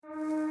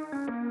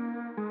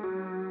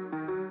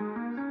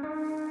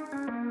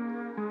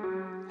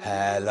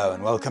Hello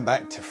and welcome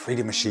back to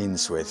Freedom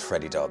Machines with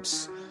Freddie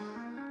Dobbs.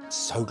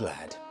 So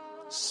glad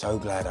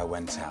I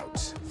went out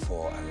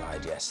for a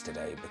ride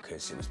yesterday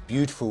because it was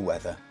beautiful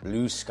weather,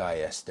 blue sky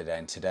yesterday,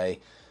 and today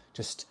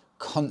just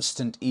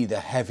constant either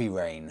heavy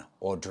rain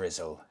or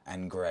drizzle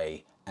and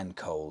grey and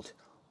cold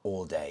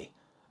all day.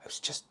 It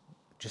was just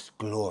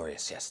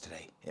glorious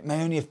yesterday. It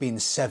may only have been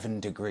 7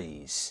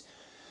 degrees,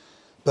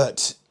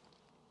 but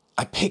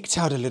I picked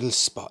out a little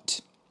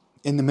spot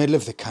in the middle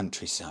of the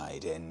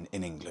countryside in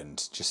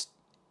England, just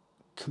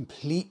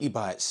completely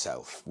by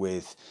itself,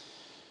 with,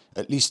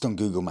 at least on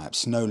Google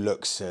Maps, no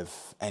looks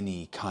of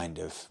any kind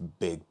of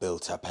big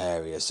built-up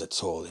areas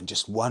at all, and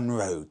just one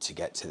road to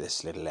get to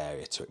this little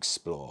area to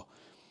explore.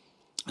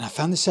 And I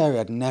found this area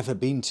I'd never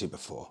been to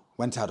before.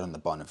 Went out on the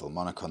Bonneville,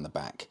 Monarch on the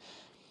back.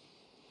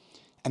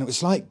 And it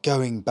was like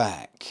going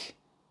back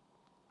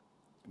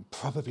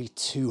probably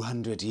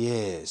 200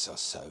 years or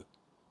so.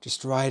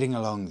 Just riding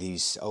along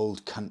these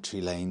old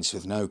country lanes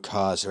with no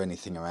cars or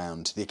anything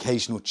around. The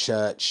occasional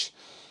church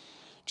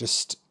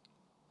just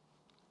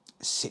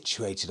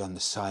situated on the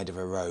side of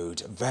a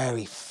road. A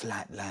very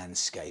flat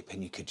landscape,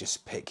 and you could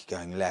just pick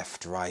going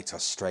left, right or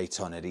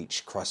straight on at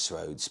each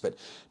crossroads. But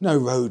no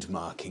road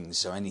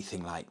markings or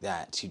anything like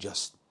that. You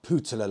just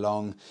pootle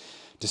along,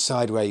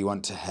 decide where you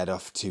want to head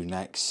off to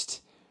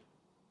next.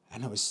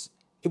 And it was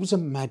a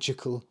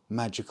magical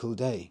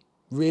day.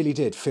 Really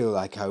did feel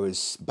like I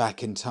was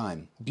back in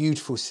time.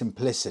 Beautiful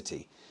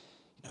simplicity.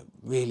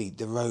 Really,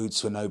 the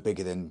roads were no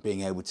bigger than being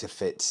able to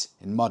fit,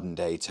 in modern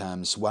day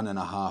terms,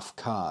 1.5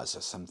 cars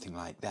or something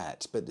like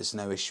that. But there's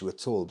no issue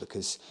at all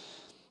because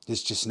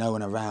there's just no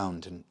one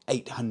around. And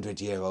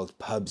 800-year-old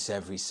pubs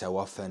every so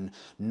often,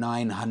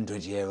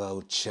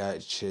 900-year-old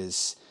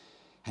churches,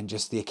 and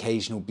just the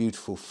occasional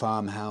beautiful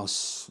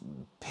farmhouse,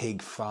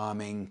 pig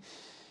farming.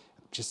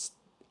 Just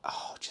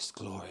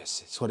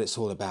glorious. It's what it's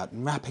all about.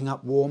 And wrapping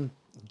up warm,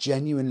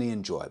 genuinely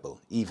enjoyable,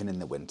 even in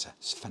the winter.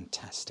 It's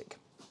fantastic.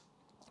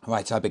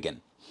 Right, I begin.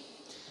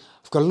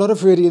 I've got a lot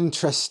of really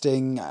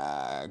interesting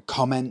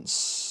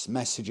comments,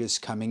 messages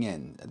coming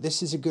in.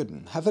 This is a good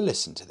one. Have a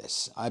listen to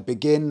this. I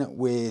begin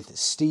with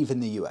Steve in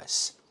the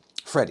US.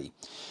 Freddie,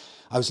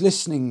 I was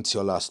listening to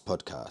your last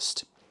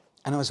podcast,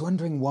 and I was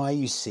wondering why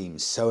you seem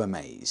so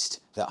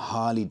amazed that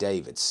Harley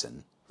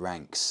Davidson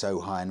ranks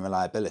so high in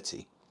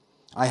reliability.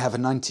 I have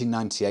a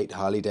 1998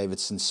 Harley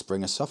Davidson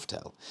Springer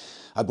Softail.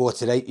 I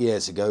bought it 8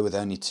 years ago with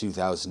only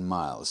 2,000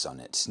 miles on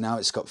it. Now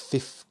it's got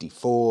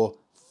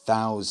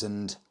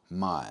 54,000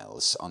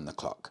 miles on the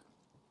clock.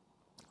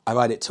 I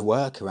ride it to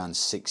work, around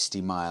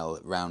 60-mile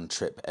round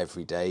trip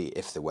every day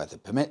if the weather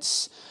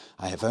permits.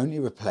 I have only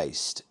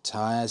replaced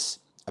tyres,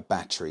 a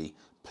battery,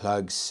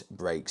 plugs,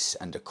 brakes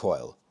and a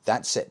coil.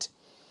 That's it.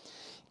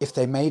 If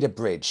they made a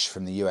bridge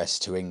from the US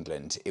to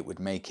England, it would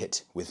make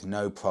it with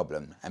no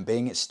problem. And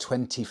being its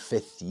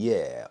 25th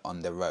year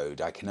on the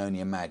road, I can only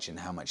imagine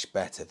how much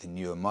better the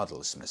newer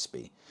models must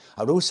be.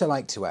 I would also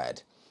like to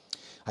add,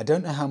 I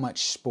don't know how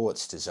much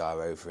Sportsters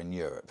are over in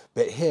Europe,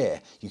 but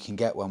here you can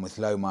get one with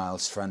low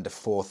miles for under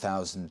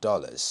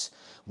 $4,000.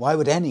 Why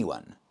would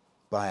anyone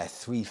buy a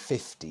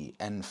 350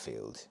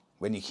 Enfield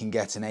when you can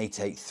get an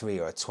 883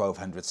 or a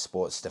 1200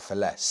 Sportster for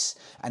less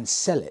and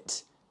sell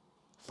it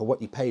for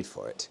what you paid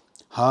for it?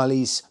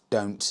 Harleys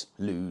don't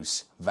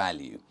lose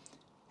value.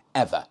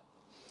 Ever.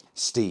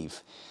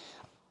 Steve,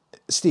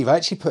 I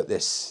actually put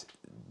this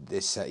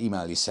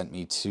email you sent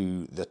me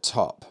to the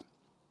top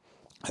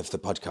of the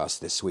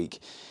podcast this week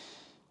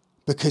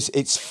because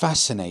it's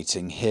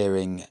fascinating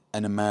hearing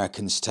an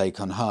American's take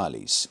on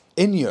Harleys.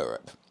 In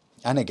Europe,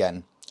 and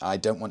again, I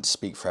don't want to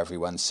speak for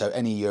everyone, so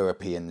any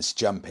Europeans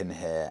jump in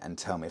here and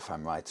tell me if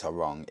I'm right or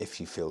wrong if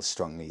you feel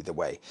strongly either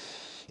way.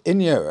 In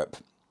Europe,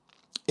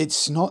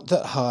 it's not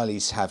that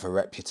Harleys have a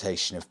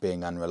reputation of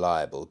being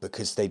unreliable,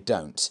 because they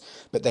don't,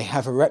 but they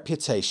have a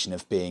reputation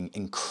of being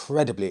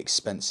incredibly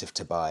expensive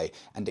to buy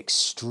and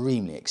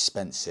extremely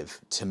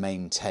expensive to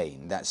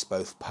maintain. That's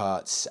both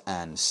parts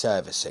and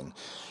servicing.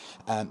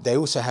 They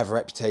also have a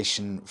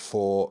reputation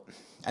for,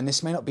 and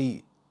this may not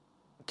be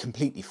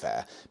completely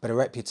fair, but a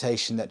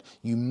reputation that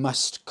you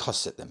must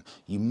cosset them,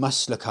 you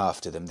must look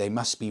after them, they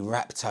must be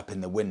wrapped up in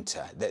the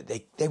winter.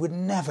 They would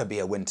never be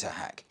a winter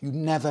hack. You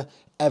never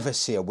ever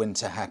see a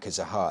winter hack as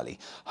a Harley.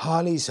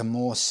 Harleys are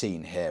more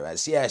seen here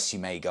as, yes, you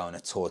may go on a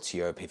tour to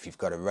Europe if you've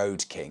got a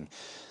Road King,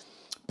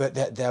 but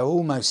they're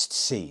almost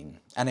seen,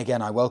 and again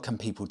I welcome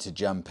people to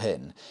jump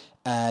in,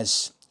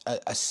 as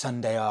a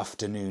Sunday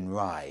afternoon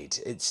ride.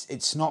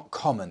 It's not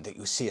common that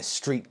you'll see a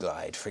Street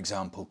Glide, for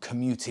example,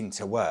 commuting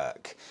to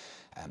work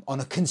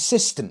on a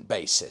consistent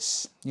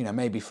basis,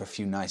 maybe for a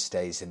few nice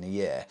days in the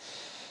year.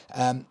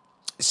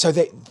 So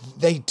they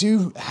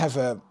do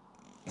have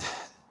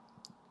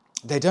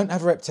they don't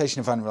have a reputation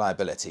of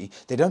unreliability.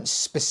 They don't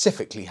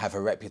specifically have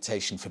a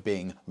reputation for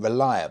being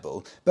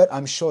reliable, but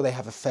I'm sure they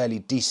have a fairly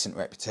decent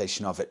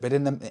reputation of it. But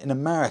in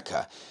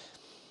America,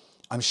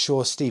 I'm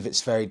sure, Steve,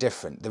 it's very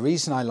different. The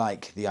reason I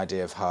like the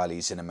idea of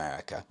Harleys in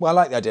America, well,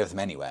 I like the idea of them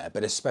anywhere,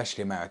 but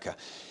especially America,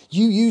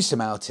 you use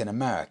them out in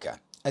America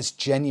as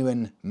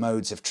genuine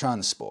modes of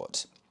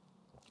transport.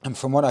 And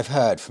from what I've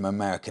heard from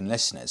American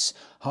listeners,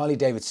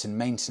 Harley-Davidson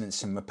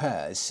maintenance and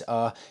repairs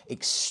are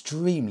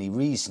extremely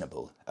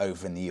reasonable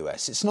over in the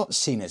US. It's not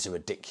seen as a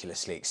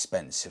ridiculously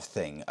expensive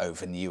thing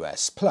over in the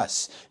US.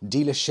 Plus,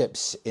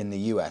 dealerships in the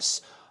US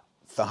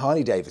for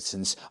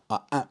Harley-Davidsons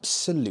are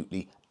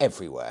absolutely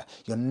everywhere.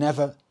 You're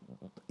never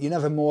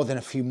more than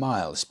a few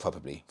miles,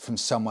 probably, from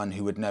someone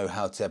who would know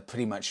how to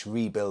pretty much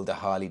rebuild a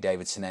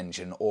Harley-Davidson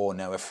engine or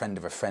know a friend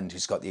of a friend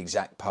who's got the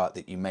exact part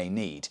that you may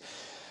need.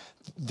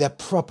 They're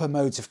proper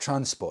modes of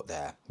transport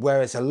there,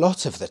 whereas a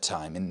lot of the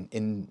time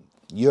in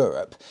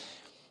Europe,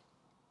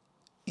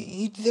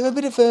 they're a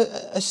bit of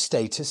a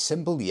status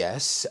symbol,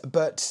 yes,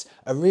 but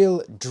a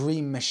real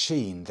dream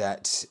machine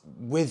that,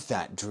 with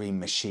that dream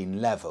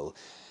machine level,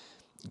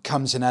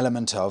 comes an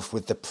element of,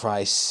 with the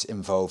price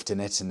involved in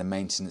it and the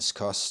maintenance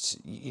costs,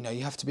 you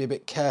have to be a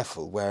bit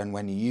careful where and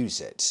when you use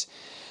it.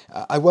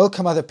 I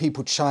welcome other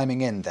people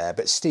chiming in there,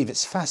 but Steve,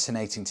 it's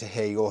fascinating to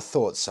hear your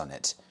thoughts on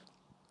it.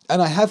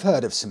 And I have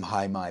heard of some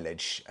high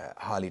mileage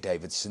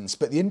Harley-Davidsons,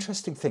 but the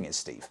interesting thing is,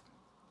 Steve,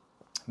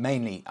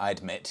 mainly, I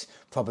admit,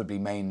 probably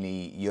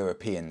mainly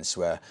Europeans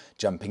were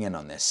jumping in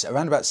on this.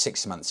 Around about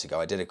 6 months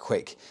ago, I did a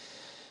quick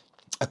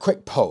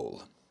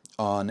poll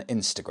on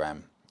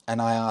Instagram,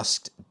 and I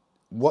asked,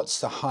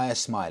 what's the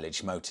highest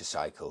mileage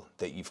motorcycle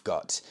that you've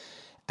got?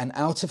 And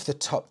out of the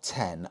top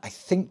 10, I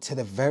think to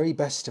the very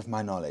best of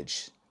my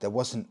knowledge, there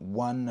wasn't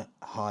one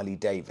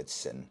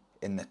Harley-Davidson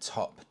in the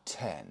top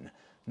 10.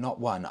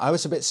 Not one. I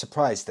was a bit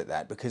surprised at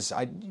that because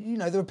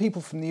there are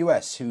people from the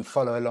US who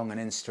follow along on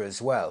Insta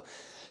as well.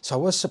 So I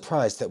was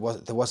surprised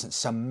that there wasn't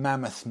some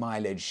mammoth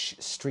mileage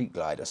street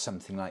glide or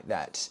something like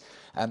that.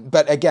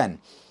 But again,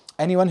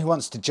 anyone who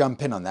wants to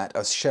jump in on that,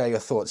 I'll share your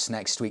thoughts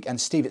next week. And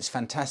Steve, it's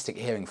fantastic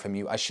hearing from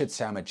you. I should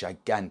say I'm a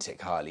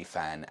gigantic Harley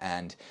fan,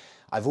 and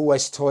I've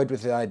always toyed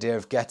with the idea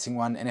of getting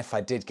one. And if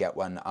I did get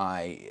one,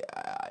 I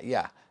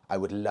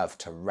would love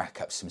to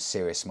rack up some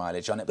serious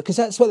mileage on it because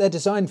that's what they're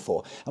designed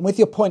for. And with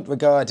your point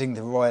regarding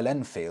the Royal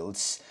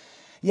Enfields,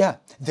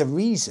 the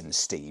reason,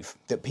 Steve,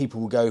 that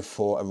people will go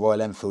for a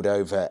Royal Enfield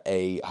over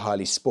a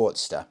Harley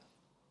Sportster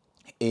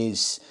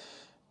is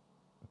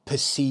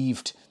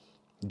perceived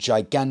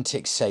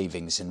gigantic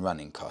savings in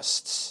running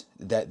costs.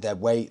 They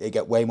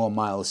get way more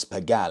miles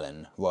per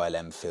gallon, Royal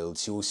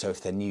Enfields. You also,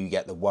 if they're new, you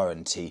get the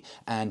warranty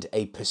and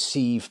a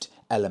perceived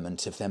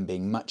element of them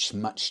being much,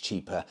 much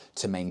cheaper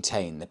to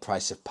maintain. The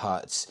price of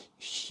parts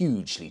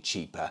hugely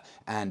cheaper,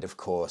 and of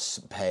course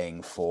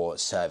paying for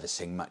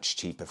servicing much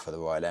cheaper for the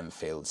Royal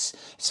Enfields.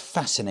 It's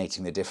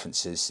fascinating the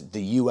differences,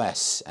 the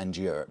US and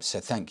Europe.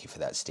 So thank you for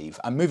that, Steve.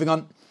 I'm moving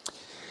on.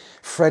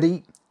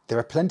 Freddie, there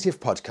are plenty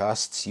of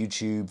podcasts,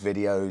 YouTube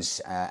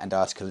videos and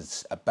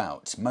articles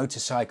about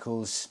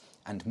motorcycles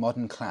and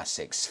modern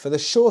classics for the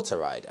shorter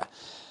rider.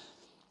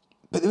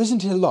 But there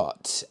isn't a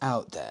lot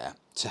out there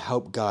to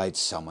help guide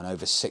someone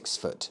over 6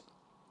 foot.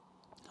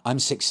 I'm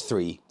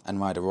 6'3"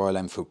 and ride a Royal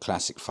Enfield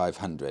Classic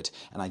 500,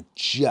 and I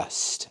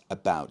just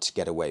about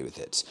get away with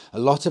it. A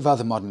lot of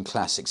other modern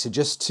classics are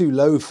just too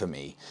low for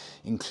me,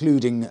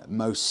 including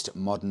most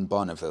modern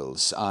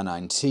Bonnevilles,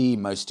 R9T,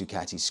 most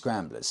Ducati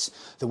Scramblers.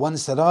 The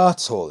ones that are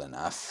tall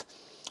enough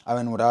are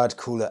in what I'd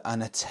call an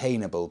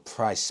unattainable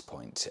price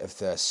point of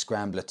the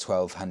Scrambler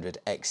 1200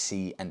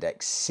 XC and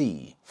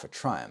XC for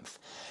Triumph.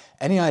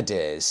 Any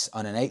ideas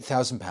on an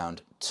 £8,000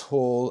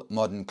 tall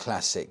modern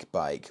classic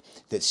bike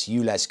that's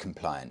ULEZ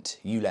compliant?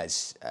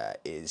 ULEZ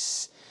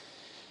is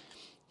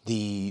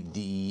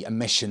the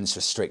emissions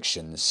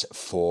restrictions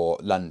for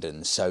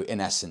London. So in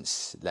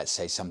essence, let's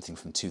say something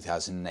from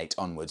 2008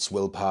 onwards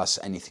will pass,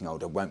 anything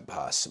older won't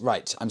pass.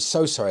 Right, I'm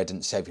so sorry I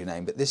didn't save your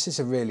name, but this is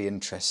a really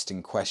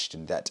interesting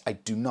question that I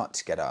do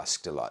not get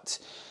asked a lot.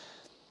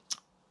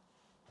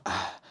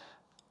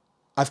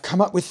 I've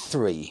come up with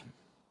 3.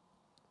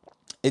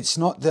 It's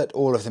not that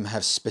all of them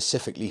have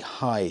specifically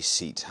high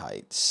seat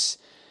heights,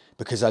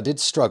 because I did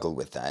struggle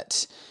with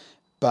that,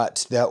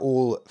 but they're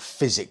all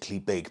physically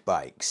big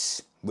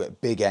bikes,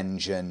 big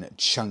engine,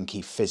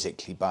 chunky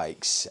physically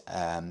bikes,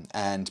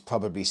 and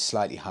probably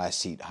slightly higher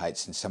seat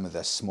heights than some of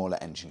their smaller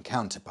engine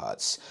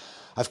counterparts.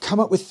 I've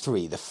come up with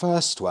 3. The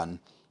first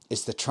one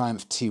is the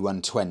Triumph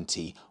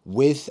T120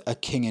 with a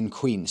King and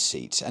Queen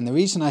seat. And the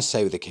reason I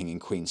say with a King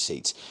and Queen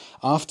seat,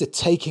 after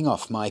taking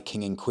off my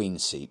King and Queen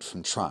seat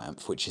from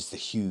Triumph, which is the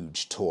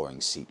huge touring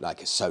seat,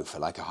 like a sofa,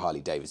 like a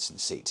Harley-Davidson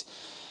seat,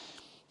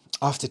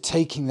 after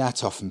taking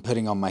that off and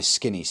putting on my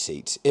skinny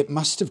seat, it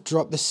must have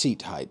dropped the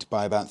seat height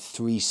by about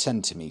 3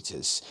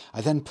 centimetres.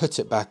 I then put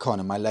it back on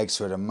and my legs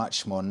were at a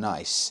much more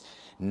nice,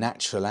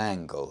 natural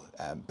angle.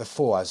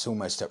 Before I was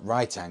almost at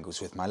right angles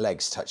with my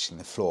legs touching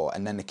the floor,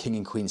 and then the King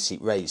and Queen seat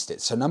raised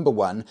it. So number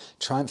 1,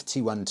 Triumph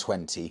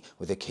T120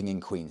 with a King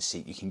and Queen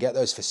seat. You can get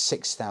those for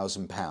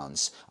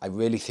 £6,000. I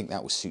really think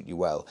that will suit you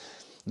well.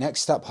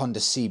 Next up, Honda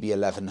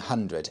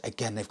CB1100.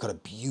 Again, they've got a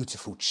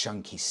beautiful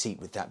chunky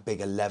seat with that big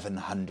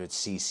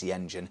 1100cc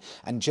engine.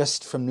 And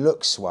just from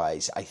looks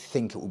wise, I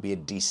think it will be a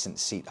decent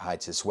seat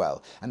height as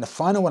well. And the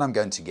final one I'm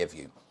going to give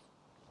you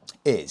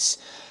is,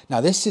 now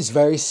this is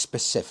very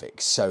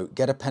specific, so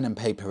get a pen and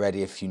paper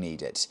ready if you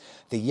need it,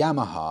 the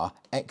Yamaha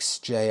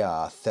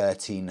XJR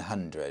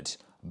 1300,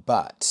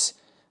 but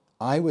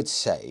I would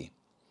say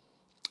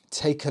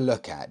take a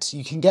look at,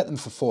 you can get them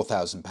for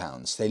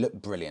 £4,000, they look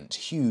brilliant,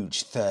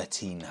 huge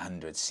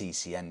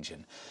 1300cc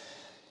engine,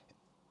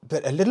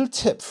 but a little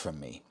tip from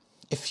me,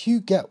 if you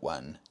get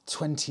one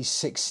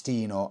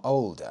 2016 or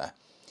older,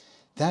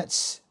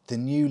 that's the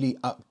newly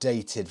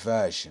updated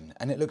version,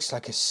 and it looks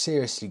like a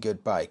seriously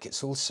good bike.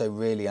 It's also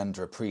really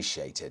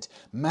underappreciated.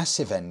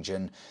 Massive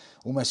engine,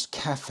 almost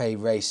cafe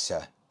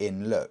racer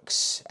in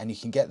looks, and you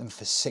can get them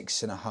for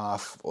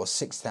 £6,500 or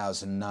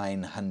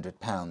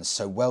 £6,900,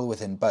 so well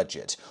within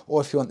budget. Or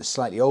if you want the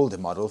slightly older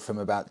model from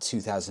about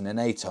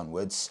 2008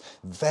 onwards,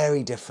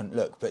 very different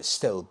look, but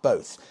still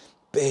both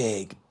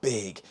big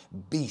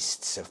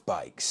beasts of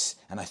bikes,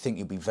 and I think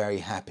you'll be very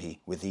happy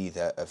with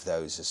either of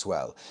those as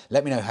well.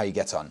 Let me know how you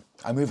get on.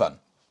 I move on.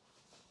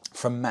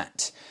 From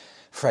Matt.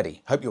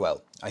 Freddie, hope you're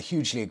well. I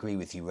hugely agree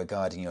with you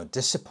regarding your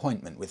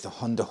disappointment with the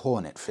Honda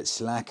Hornet for its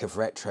lack of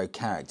retro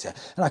character,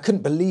 and I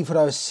couldn't believe what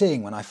I was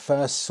seeing when I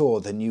first saw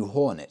the new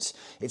Hornet.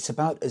 It's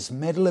about as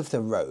middle of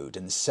the road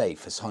and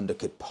safe as Honda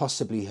could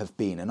possibly have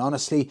been, and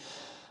honestly,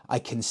 I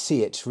can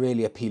see it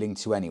really appealing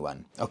to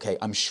anyone. Okay,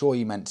 I'm sure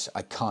you meant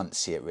I can't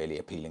see it really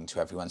appealing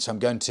to everyone, so I'm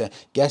going to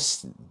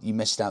guess you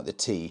missed out the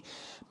T,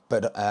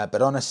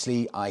 but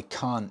honestly, I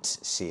can't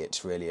see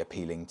it really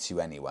appealing to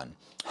anyone.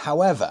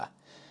 However,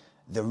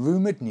 the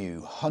rumoured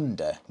new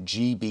Honda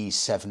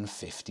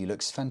GB750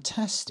 looks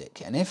fantastic,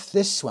 and if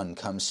this one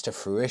comes to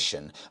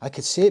fruition, I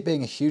could see it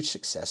being a huge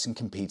success and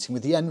competing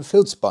with the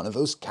Enfield's,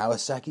 Bonneville's,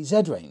 Kawasaki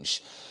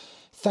Z-Range.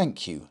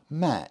 Thank you,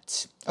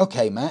 Matt.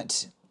 Okay,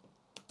 Matt.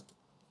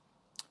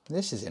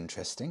 This is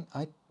interesting.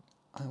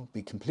 I'll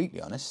be completely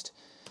honest.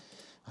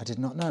 I did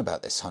not know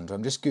about this Honda.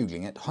 I'm just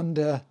Googling it.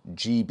 Honda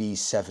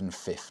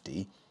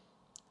GB750.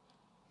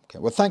 Okay,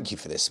 well, thank you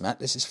for this, Matt.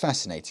 This is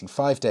fascinating.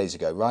 5 days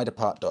ago,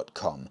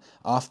 rideapart.com.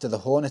 After the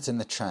Hornet and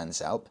the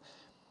Transalp,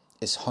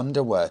 is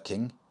Honda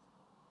working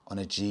on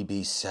a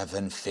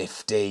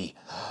GB750?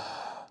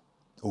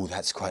 Oh,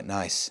 that's quite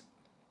nice.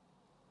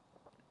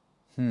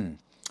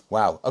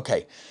 Wow,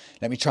 okay.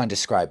 Let me try and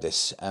describe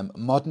this.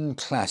 Modern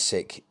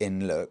classic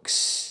in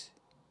looks.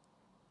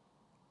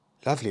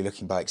 Lovely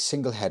looking bike,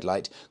 single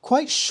headlight,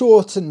 quite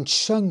short and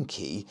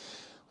chunky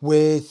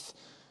with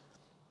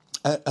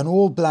an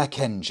all black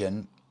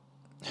engine.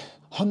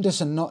 Hondas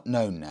are not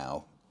known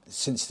now,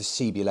 since the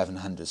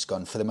CB1100's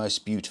gone, for the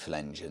most beautiful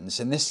engines,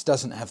 and this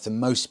doesn't have the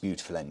most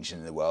beautiful engine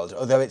in the world,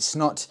 although it's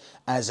not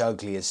as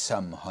ugly as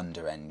some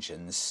Honda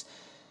engines.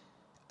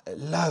 A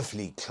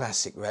lovely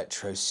classic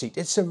retro seat.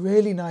 It's a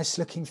really nice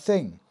looking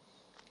thing.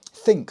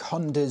 Think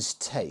Honda's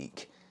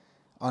take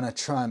on a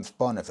Triumph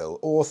Bonneville,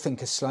 or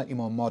think a slightly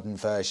more modern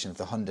version of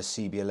the Honda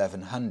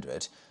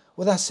CB1100,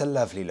 well, that's a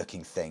lovely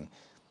looking thing.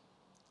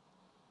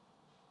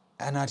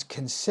 And I'd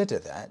consider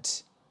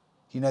that.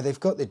 You know, they've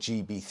got the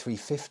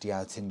GB350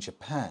 out in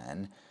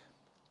Japan,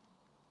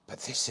 but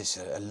this is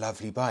a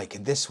lovely bike,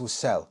 and this will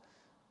sell.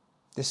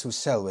 This will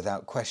sell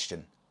without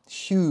question.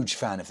 Huge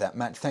fan of that,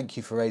 Matt. Thank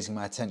you for raising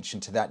my attention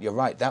to that. You're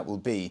right, that will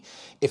be,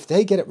 if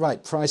they get it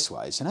right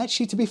price-wise, and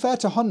actually, to be fair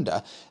to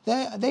Honda,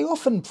 they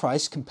often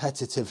price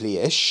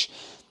competitively-ish.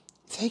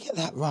 If they get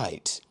that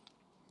right,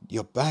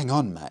 you're bang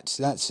on, Matt.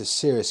 That's a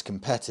serious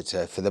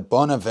competitor for the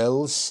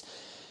Bonnevilles.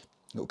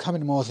 It'll come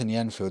in more than the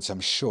Enfields, I'm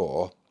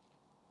sure,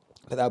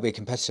 but that'll be a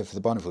competitor for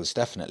the Bonnevilles,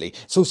 definitely.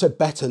 It's also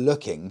better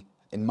looking,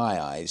 in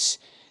my eyes,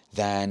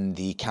 than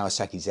the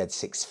Kawasaki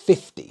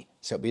Z650,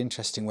 so it'll be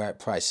interesting where it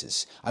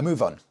prices. I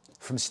move on.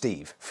 From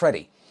Steve.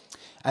 Freddie,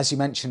 as you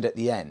mentioned at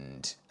the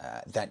end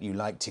that you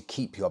like to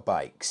keep your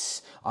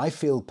bikes, I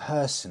feel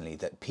personally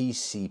that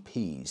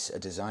PCPs are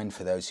designed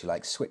for those who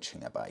like switching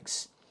their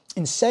bikes.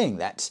 In saying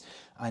that,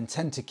 I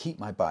intend to keep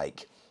my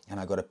bike, and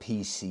I got a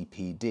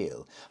PCP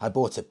deal. I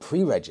bought a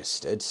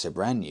pre-registered, so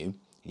brand new,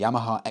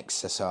 Yamaha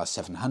XSR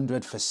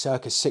 700 for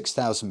circa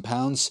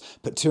 £6,000,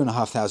 put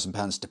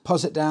 £2,500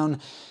 deposit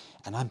down,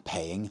 and I'm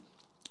paying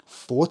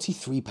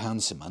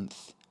 £43 a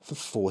month for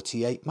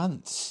 48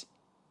 months.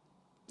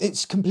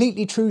 It's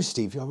completely true,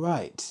 Steve, you're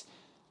right.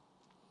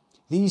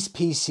 These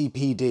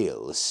PCP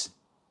deals,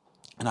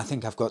 and I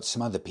think I've got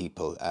some other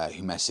people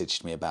who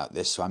messaged me about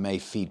this, so I may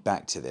feed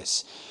back to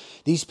this.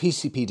 These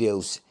PCP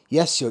deals,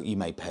 yes, you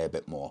may pay a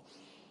bit more,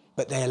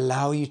 but they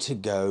allow you to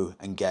go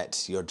and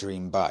get your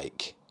dream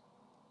bike.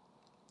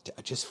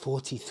 Just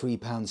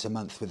 £43 a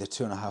month with a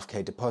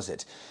 2.5k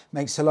deposit.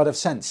 Makes a lot of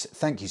sense.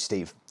 Thank you,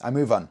 Steve. I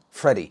move on.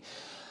 Freddie,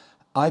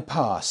 I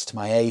passed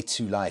my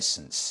A2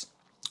 licence,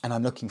 and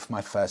I'm looking for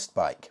my first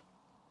bike.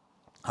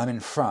 I'm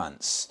in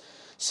France,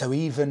 so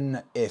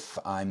even if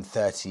I'm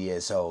 30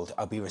 years old,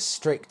 I'll be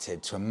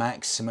restricted to a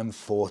maximum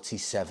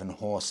 47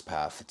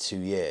 horsepower for 2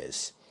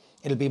 years.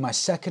 It'll be my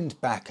second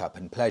backup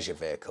and pleasure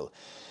vehicle,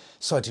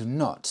 so I do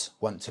not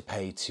want to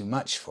pay too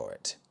much for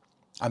it.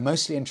 I'm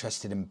mostly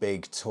interested in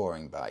big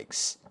touring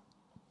bikes.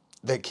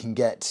 that can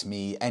get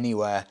me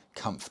anywhere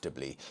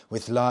comfortably,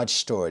 with large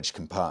storage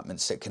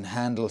compartments that can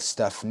handle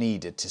stuff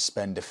needed to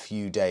spend a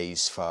few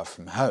days far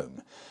from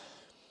home.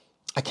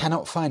 I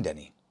cannot find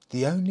any.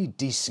 The only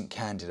decent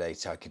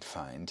candidate I could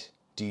find,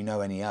 do you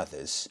know any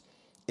others,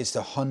 is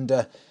the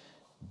Honda,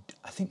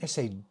 I think they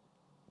say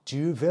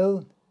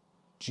Juville,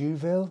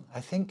 I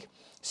think,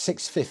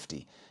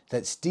 650,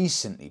 that's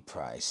decently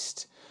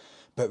priced,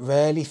 but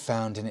rarely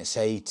found in its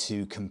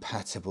A2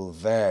 compatible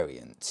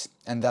variant,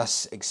 and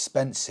thus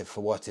expensive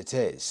for what it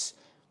is.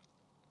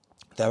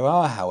 There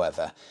are,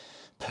 however,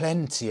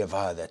 plenty of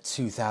other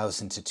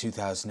 2000 to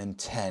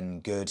 2010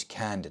 good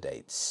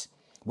candidates,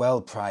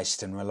 well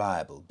priced and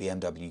reliable: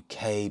 BMW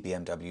K,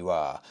 BMW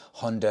R,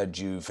 Honda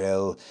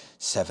Juville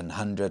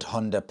 700,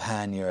 Honda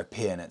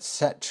Pan-European,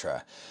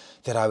 etc.,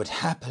 that I would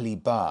happily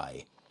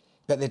buy,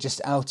 but they're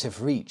just out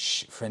of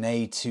reach for an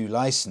A2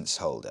 licence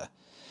holder.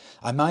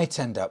 I might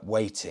end up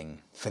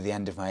waiting for the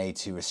end of my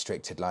A2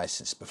 restricted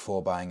licence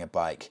before buying a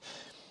bike.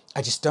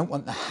 I just don't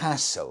want the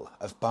hassle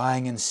of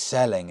buying and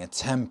selling a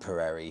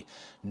temporary,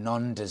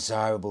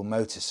 non-desirable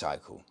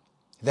motorcycle.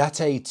 That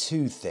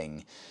A2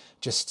 thing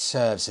just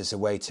serves as a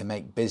way to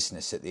make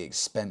business at the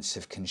expense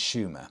of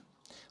consumer.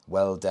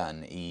 Well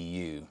done,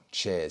 EU.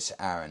 Cheers,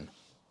 Aaron.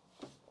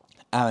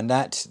 Aaron,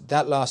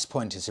 that last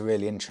point is a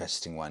really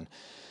interesting one.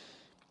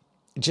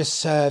 It just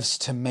serves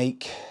to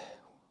make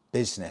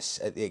business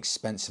at the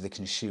expense of the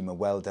consumer.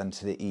 Well done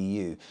to the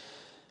EU.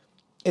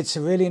 It's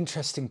a really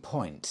interesting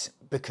point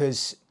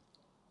because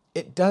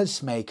it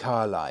does make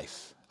our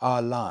lives,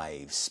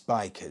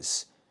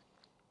 bikers,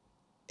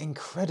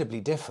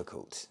 incredibly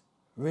difficult.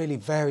 Really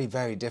very,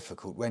 very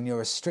difficult when you're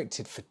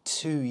restricted for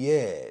 2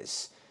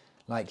 years,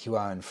 like you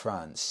are in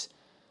France,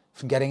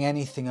 from getting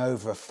anything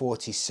over a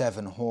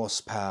 47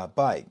 horsepower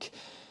bike.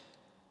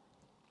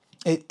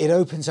 It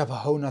opens up a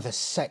whole nother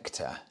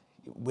sector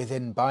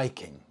within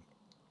biking.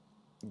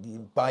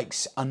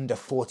 Bikes under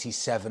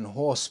 47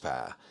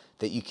 horsepower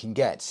that you can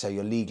get, so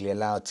you're legally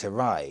allowed to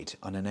ride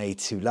on an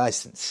A2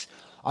 licence.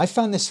 I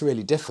found this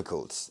really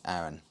difficult,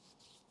 Aaron.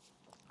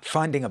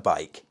 Finding a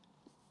bike,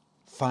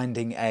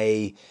 finding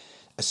a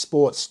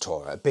sports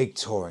tourer, a big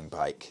touring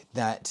bike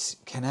that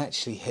can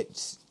actually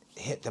hit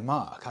the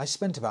mark. I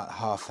spent about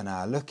half an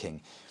hour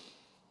looking,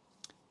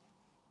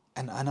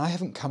 and I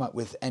haven't come up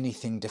with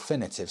anything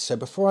definitive. So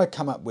before I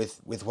come up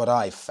with what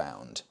I've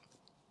found,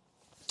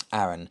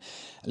 Aaron,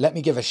 let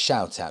me give a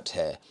shout out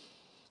here.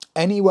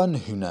 Anyone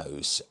who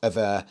knows of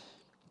a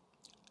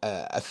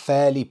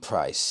fairly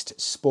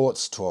priced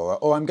sports tourer,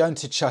 or I'm going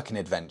to chuck an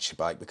adventure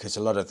bike because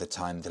a lot of the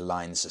time the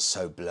lines are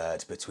so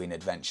blurred between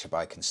adventure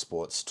bike and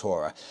sports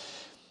tourer.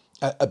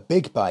 A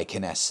big bike,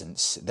 in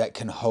essence, that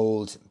can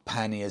hold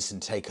panniers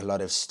and take a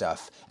lot of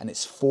stuff, and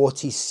it's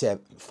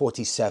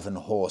 47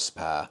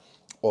 horsepower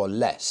or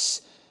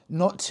less.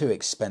 Not too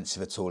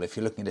expensive at all. If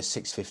you're looking at a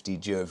 650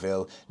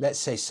 Juville, let's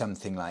say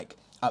something like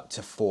up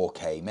to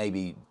 4K,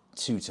 maybe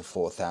 £2,000 to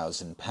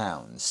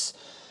 £4,000.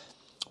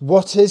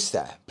 What is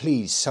there?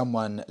 Please,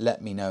 someone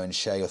let me know and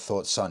share your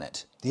thoughts on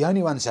it. The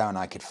only ones, Aaron,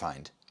 I could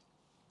find.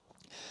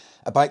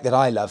 A bike that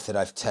I love, that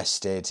I've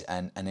tested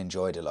and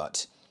enjoyed a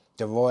lot.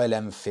 The Royal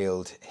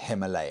Enfield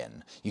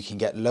Himalayan. You can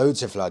get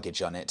loads of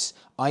luggage on it.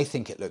 I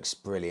think it looks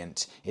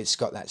brilliant. It's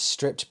got that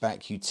stripped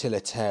back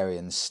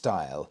utilitarian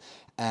style,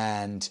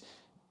 and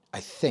I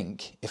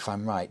think, if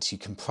I'm right, you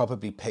can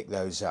probably pick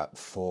those up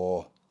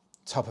for,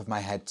 top of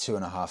my head,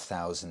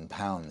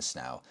 £2,500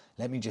 now.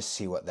 Let me just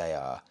see what they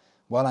are.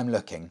 While I'm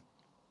looking,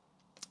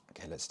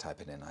 okay, let's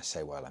type it in. I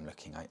say while I'm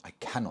looking, I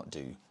cannot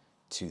do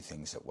two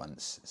things at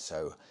once,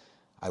 so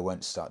I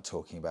won't start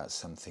talking about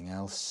something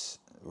else.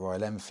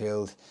 Royal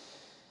Enfield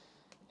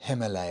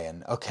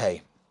Himalayan.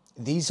 Okay,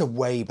 these are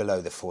way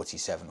below the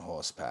 47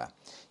 horsepower.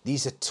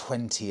 These are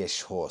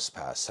 20-ish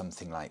horsepower,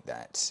 something like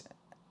that.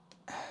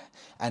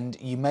 And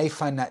you may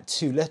find that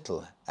too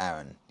little,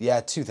 Aaron.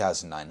 Yeah,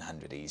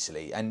 2,900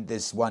 easily. And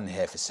there's one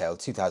here for sale,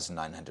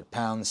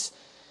 £2,900.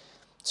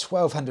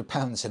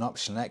 £1,200 in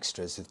optional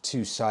extras with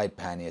 2 side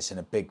panniers and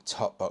a big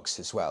top box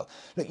as well.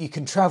 Look, you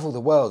can travel the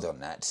world on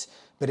that,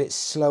 but it's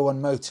slow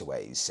on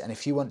motorways. And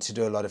if you want to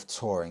do a lot of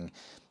touring,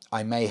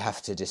 I may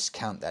have to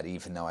discount that,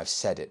 even though I've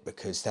said it,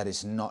 because that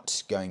is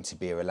not going to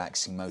be a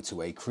relaxing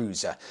motorway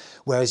cruiser.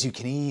 Whereas you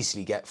can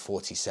easily get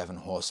 47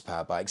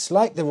 horsepower bikes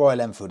like the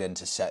Royal Enfield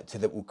Interceptor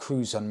that will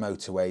cruise on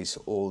motorways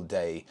all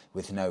day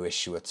with no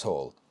issue at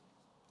all.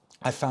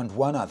 I found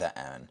one other,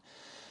 Aaron.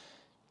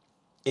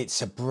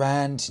 It's a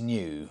brand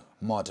new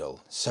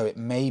model, so it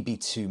may be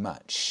too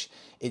much.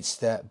 It's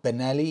the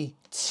Benelli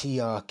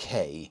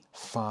TRK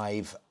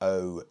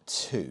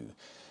 502.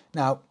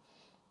 Now,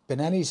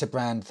 Benelli is a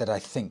brand that I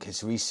think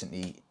has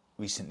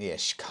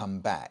recently-ish come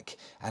back.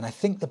 And I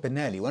think the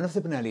Benelli, one of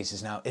the Benellis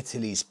is now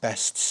Italy's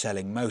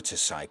best-selling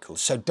motorcycle.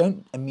 So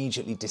don't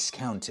immediately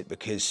discount it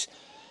because,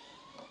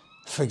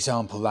 for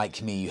example,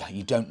 like me,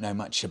 you don't know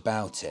much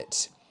about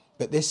it.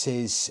 But this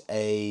is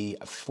a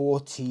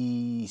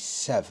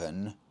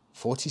 47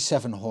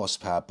 47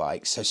 horsepower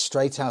bike, so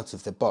straight out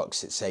of the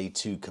box it's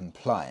A2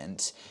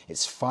 compliant,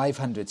 it's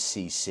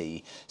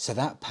 500cc, so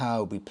that power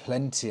will be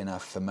plenty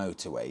enough for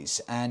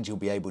motorways, and you'll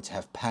be able to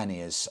have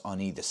panniers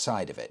on either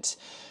side of it.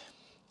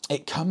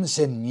 It comes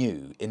in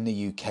new in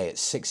the UK at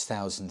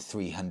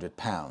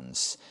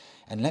 £6,300,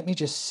 and let me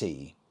just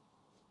see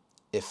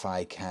if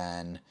I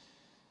can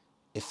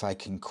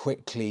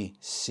quickly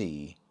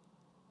see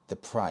the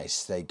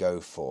price they go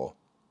for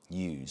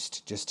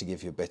used, just to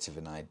give you a bit of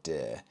an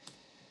idea.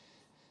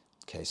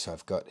 Okay, so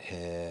I've got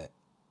here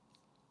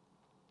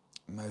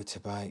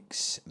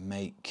motorbikes,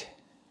 make,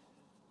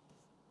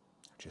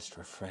 just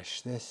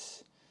refresh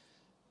this.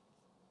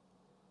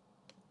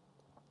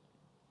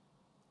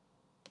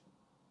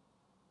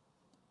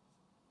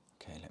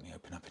 Okay, let me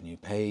open up a new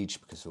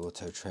page because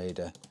Auto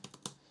Trader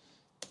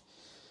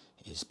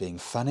is being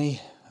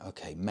funny.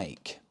 Okay,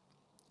 make,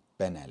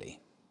 Benelli.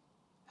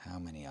 How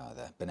many are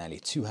there?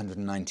 Benelli,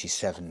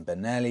 297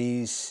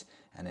 Benellis,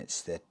 and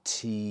it's the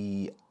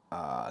TRK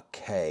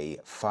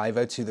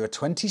 502. There are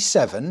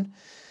 27.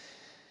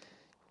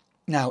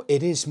 Now,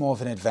 it is more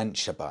of an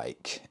adventure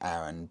bike,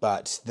 Aaron,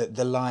 but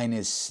the line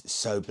is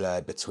so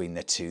blurred between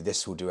the two.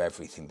 This will do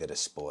everything that a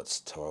sports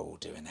tour will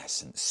do in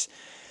essence.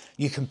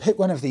 You can pick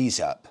one of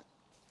these up,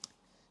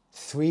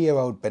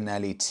 3-year-old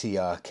Benelli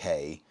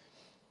TRK,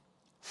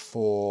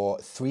 for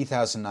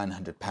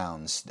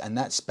 £3,900, and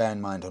that's, bear in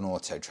mind, on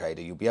Auto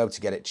Trader. You'll be able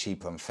to get it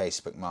cheaper on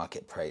Facebook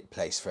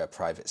Marketplace for a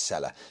private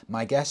seller.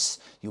 My guess,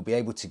 you'll be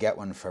able to get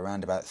one for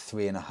around about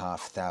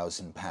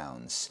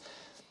 £3,500.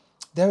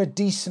 They're a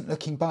decent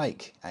looking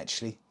bike,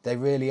 actually. They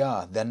really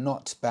are. They're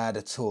not bad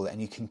at all, and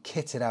you can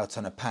kit it out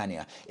on a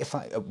pannier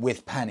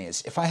with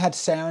panniers. If I had to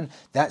say, Aaron,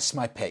 that's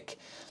my pick.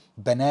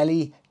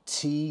 Benelli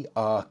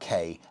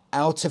TRK,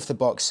 out of the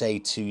box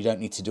A2, you don't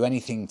need to do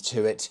anything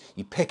to it.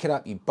 You pick it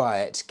up, you buy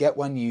it, get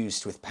one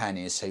used with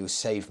panniers, so you'll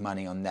save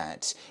money on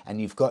that,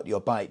 and you've got your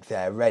bike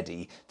there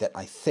ready that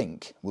I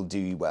think will do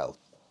you well.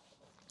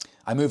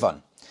 I move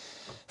on.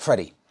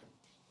 Freddie,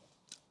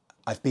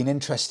 I've been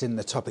interested in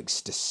the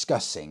topics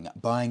discussing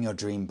buying your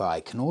dream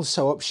bike and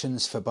also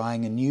options for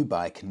buying a new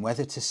bike and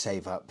whether to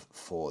save up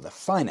for the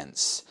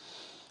finance.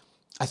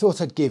 I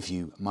thought I'd give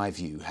you my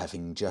view,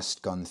 having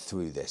just gone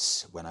through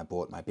this when I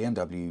bought my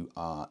BMW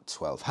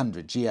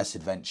R1200 GS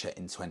Adventure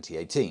in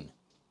 2018.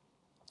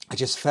 I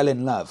just fell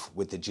in love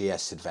with the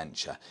GS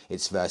Adventure,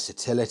 its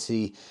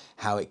versatility,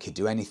 how it could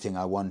do anything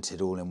I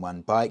wanted all in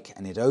one bike,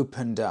 and it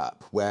opened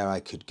up where I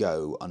could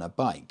go on a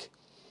bike.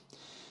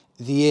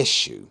 The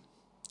issue,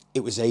 it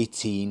was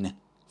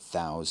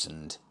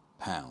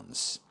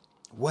 £18,000,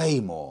 way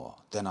more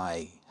than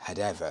I had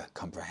ever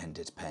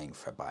comprehended paying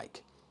for a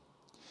bike.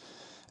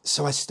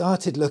 So I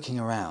started looking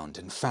around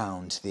and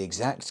found the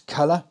exact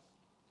colour,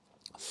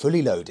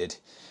 fully loaded,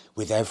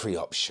 with every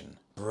option,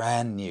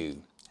 brand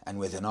new, and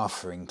with an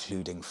offer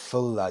including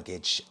full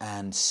luggage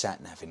and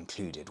sat-nav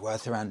included,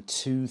 worth around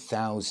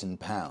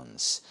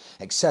 £2,000,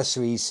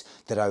 accessories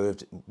that I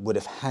would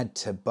have had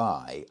to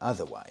buy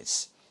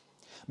otherwise.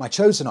 My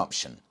chosen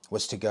option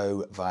was to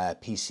go via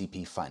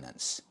PCP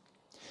Finance.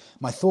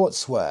 My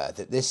thoughts were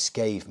that this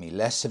gave me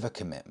less of a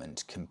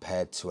commitment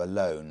compared to a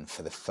loan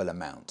for the full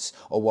amount,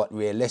 or what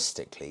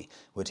realistically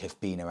would have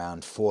been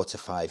around 4 to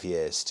 5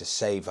 years to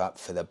save up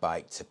for the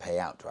bike to pay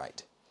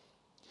outright.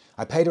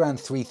 I paid around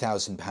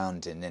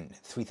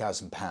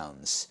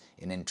 £3,000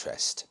 in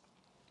interest,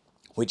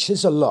 which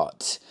is a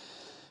lot,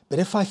 but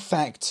if I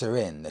factor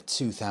in the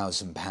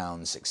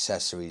 £2,000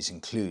 accessories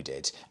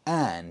included,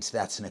 and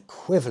that an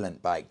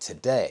equivalent bike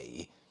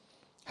today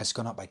has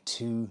gone up by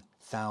 £2,000,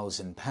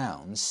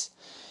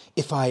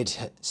 if I'd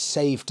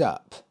saved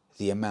up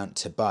the amount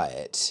to buy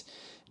it,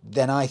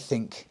 then I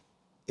think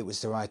it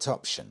was the right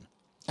option.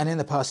 And in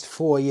the past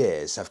 4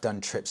 years, I've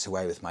done trips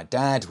away with my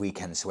dad,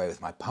 weekends away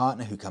with my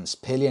partner who comes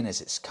pillion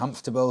as it's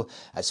comfortable,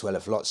 as well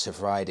as lots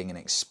of riding and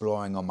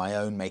exploring on my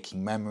own,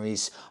 making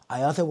memories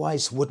I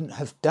otherwise wouldn't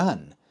have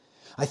done.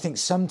 I think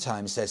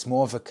sometimes there's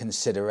more of a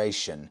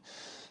consideration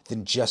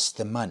than just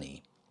the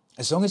money,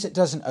 as long as it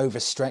doesn't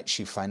overstretch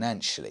you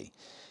financially.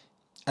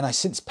 And I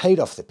since paid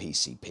off the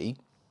PCP,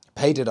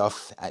 paid it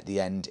off at the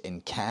end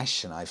in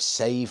cash, and I've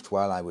saved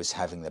while I was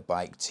having the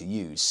bike to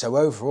use. So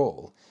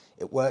overall,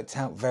 it worked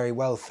out very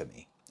well for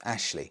me.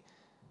 Ashley.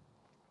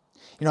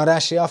 You know what,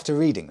 Ashley, after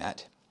reading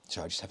that,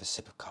 sorry, I'll just have a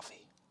sip of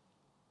coffee.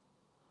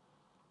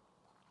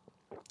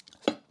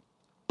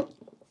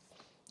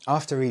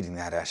 After reading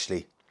that,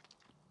 Ashley,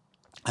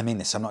 I mean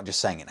this, I'm not just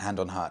saying it, hand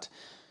on heart,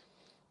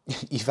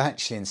 you've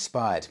actually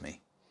inspired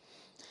me.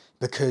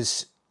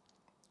 Because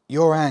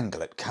your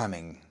angle at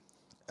coming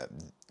at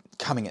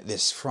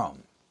this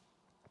from,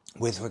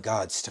 with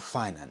regards to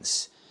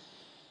finance,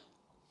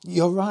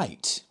 you're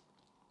right.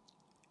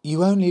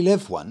 You only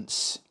live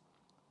once,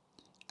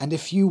 and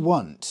if you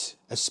want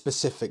a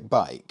specific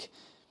bike,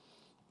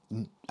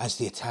 as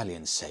the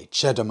Italians say,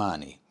 c'è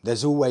domani,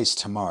 there's always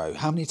tomorrow.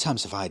 How many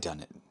times have I done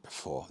it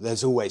before?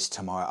 There's always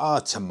tomorrow.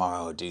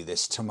 Tomorrow I'll do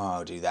this, tomorrow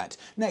I'll do that.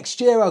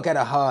 Next year I'll get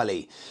a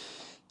Harley.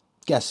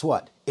 Guess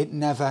what? it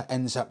never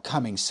ends up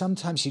coming.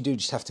 Sometimes you do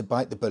just have to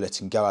bite the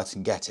bullet and go out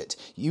and get it.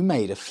 You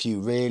made a few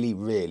really,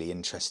 really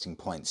interesting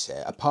points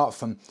here, apart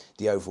from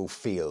the overall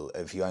feel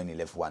of you only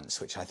live once,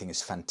 which I think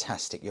is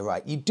fantastic. You're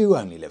right, you do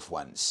only live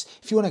once.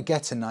 If you want to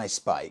get a nice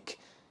bike,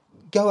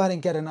 go out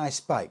and get a nice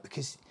bike,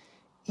 because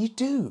you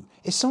do.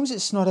 As long as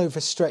it's not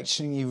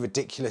overstretching you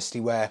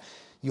ridiculously where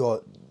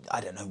you're,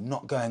 I don't know,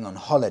 not going on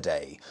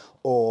holiday,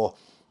 or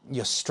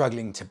you're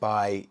struggling to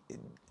buy,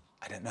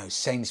 I don't know,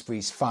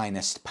 Sainsbury's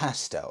finest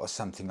pasta or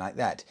something like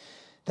that,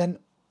 then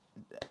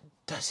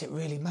does it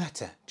really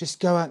matter? Just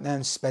go out there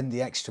and spend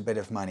the extra bit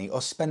of money,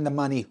 or spend the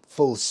money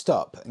full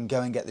stop and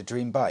go and get the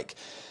dream bike.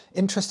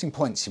 Interesting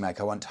points you make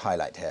I want to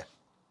highlight here.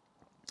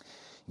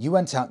 You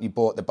went out and you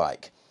bought the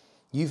bike.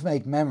 You've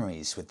made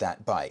memories with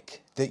that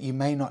bike that you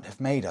may not have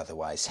made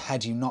otherwise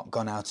had you not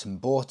gone out and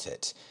bought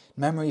it.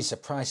 Memories are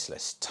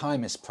priceless.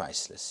 Time is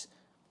priceless.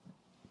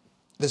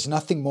 There's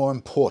nothing more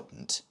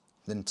important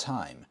than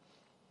time.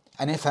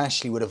 And if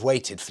Ashley would have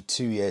waited for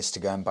 2 years to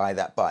go and buy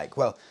that bike,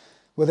 well,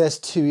 there's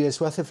 2 years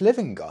worth of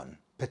living gone,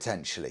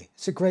 potentially.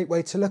 It's a great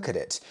way to look at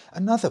it.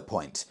 Another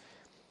point,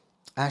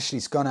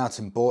 Ashley's gone out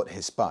and bought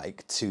his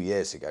bike 2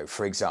 years ago,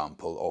 for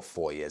example, or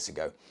 4 years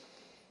ago.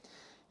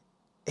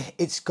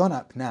 It's gone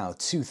up now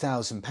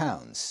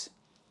 £2,000.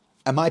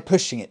 Am I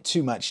pushing it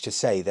too much to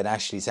say that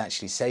Ashley's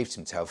actually saved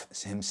himself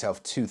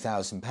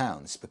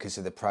 £2,000 because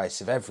of the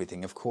price of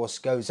everything, of course,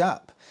 goes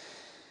up?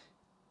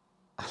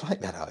 I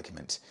like that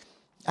argument.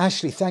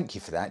 Ashley, thank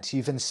you for that.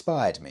 You've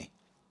inspired me.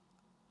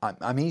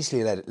 I'm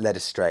easily led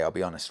astray, I'll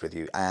be honest with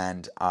you,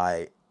 and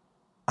I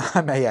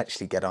may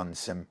actually get on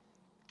some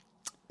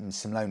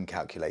loan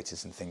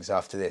calculators and things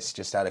after this,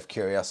 just out of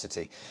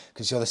curiosity,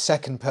 because you're the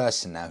second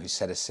person now who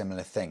said a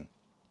similar thing.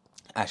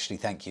 Ashley,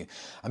 thank you.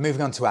 I'm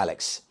moving on to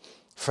Alex.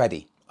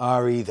 Freddie,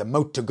 RE the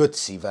Moto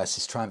Guzzi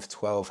versus Triumph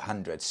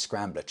 1200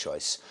 Scrambler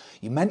choice.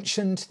 You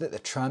mentioned that the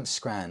Triumph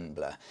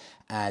Scrambler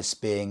as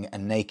being a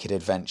naked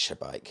adventure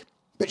bike,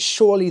 but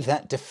surely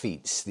that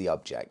defeats the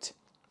object.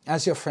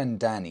 As your friend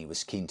Danny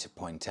was keen to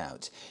point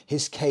out,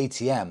 his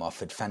KTM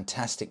offered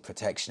fantastic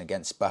protection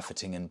against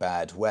buffeting and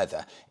bad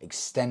weather,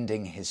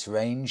 extending his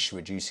range,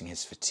 reducing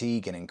his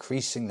fatigue, and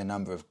increasing the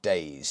number of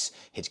days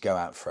he'd go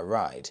out for a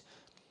ride.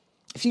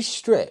 If you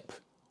strip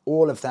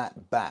all of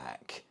that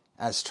back,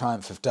 as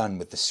Triumph have done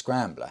with the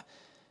Scrambler,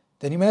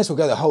 then you may as well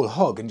go the whole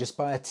hog and just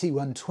buy a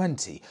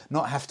T120,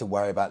 not have to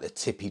worry about the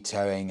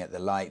tippy-toeing at the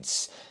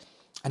lights,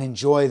 and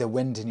enjoy the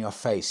wind in your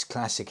face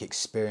classic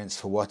experience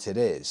for what it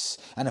is.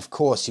 And of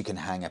course you can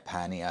hang a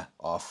pannier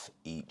off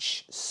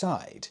each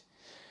side.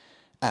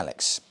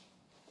 Alex,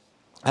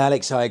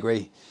 I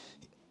agree.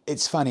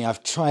 It's funny,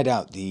 I've tried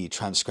out the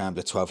Triumph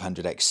Scrambler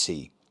 1200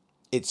 XC.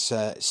 It's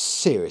a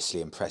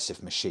seriously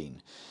impressive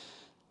machine.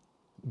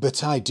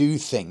 But I do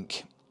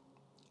think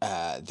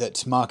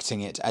that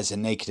marketing it as a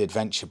naked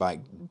adventure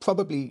bike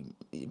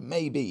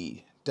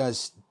maybe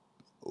does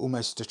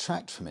almost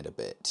detract from it a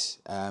bit.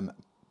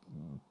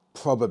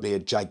 Probably a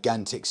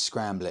gigantic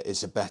Scrambler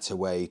is a better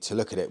way to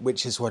look at it,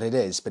 which is what it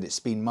is, but it's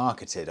been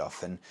marketed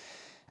often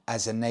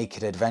as a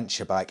naked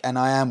adventure bike. And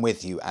I am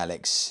with you,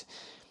 Alex.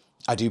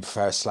 I do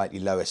prefer a slightly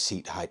lower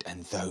seat height,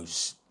 and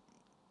those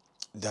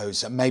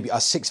maybe our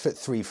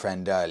 6'3"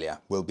 friend earlier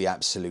will be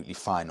absolutely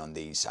fine on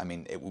these. I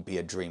mean, it will be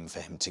a dream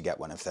for him to get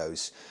one of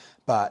those.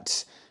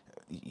 But,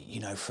 you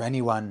know, for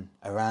anyone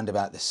around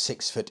about the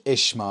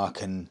 6-foot-ish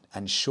mark and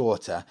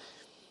shorter,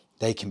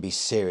 they can be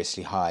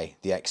seriously high.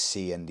 The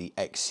XC and the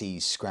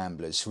XE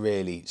Scramblers,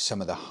 really some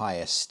of the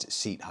highest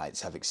seat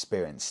heights I've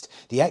experienced.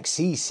 The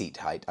XE seat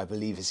height, I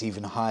believe, is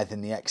even higher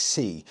than the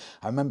XC.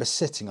 I remember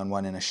sitting on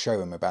one in a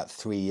showroom about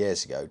 3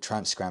 years ago,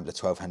 Triumph Scrambler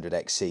 1200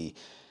 XE.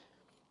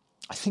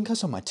 I think I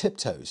was on my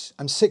tiptoes.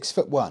 I'm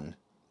 6'1",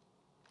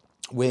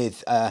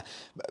 with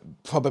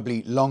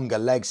probably longer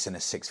legs than a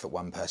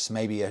 6'1" person,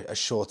 maybe a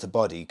shorter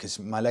body, because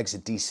my legs are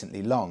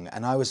decently long,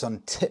 and I was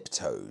on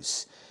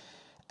tiptoes.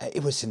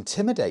 It was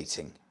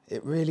intimidating.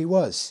 It really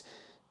was.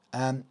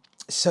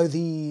 So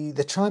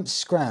the Triumph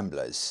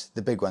Scramblers,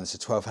 the big ones, the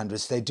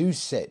 1200s, they do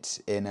sit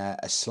in a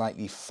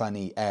slightly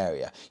funny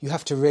area. You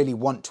have to really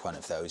want one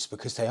of those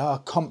because they are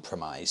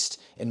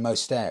compromised in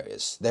most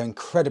areas. They're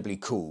incredibly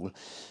cool,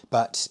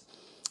 but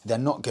they're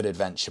not good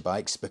adventure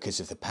bikes because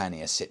of the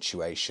pannier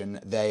situation.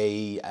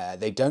 They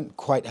don't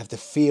quite have the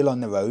feel on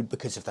the road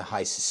because of the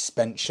high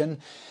suspension.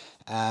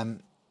 So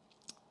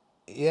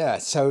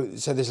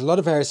there's a lot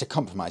of areas of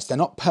compromise. They're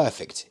not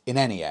perfect in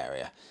any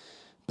area,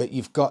 but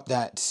you've got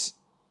that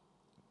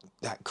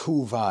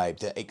cool vibe,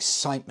 the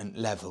excitement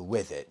level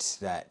with it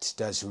that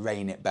does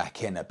rein it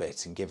back in a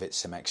bit and give it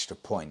some extra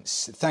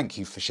points. Thank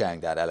you for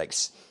sharing that,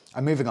 Alex.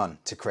 I'm moving on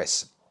to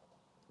Chris.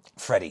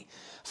 Freddie,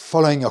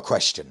 following your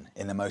question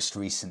in the most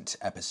recent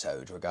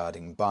episode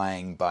regarding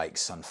buying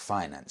bikes on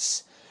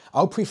finance,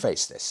 I'll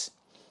preface this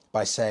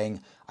by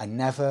saying I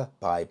never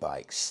buy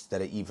bikes that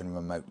are even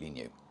remotely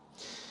new.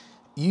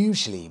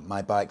 Usually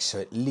my bikes are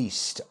at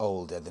least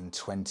older than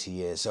 20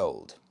 years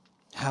old.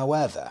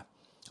 However,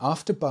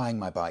 After buying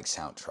my bikes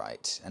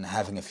outright and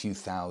having a few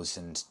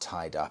thousand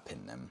tied up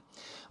in them,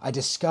 I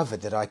discovered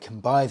that I can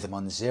buy them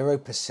on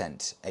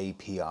 0%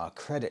 APR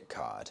credit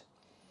card,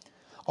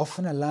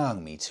 often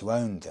allowing me to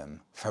own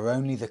them for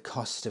only the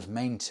cost of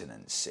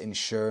maintenance,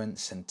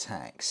 insurance and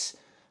tax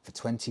for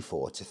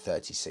 24 to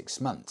 36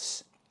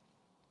 months.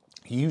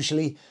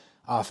 Usually,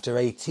 after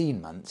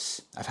 18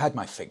 months, I've had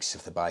my fix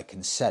of the bike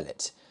and sell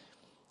it,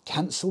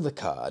 cancel the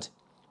card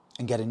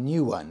and get a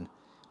new one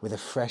with a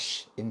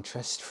fresh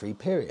interest-free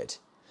period.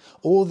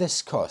 All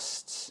this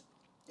costs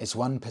is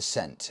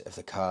 1% of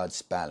the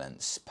card's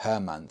balance per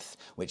month,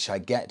 which I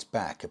get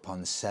back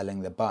upon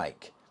selling the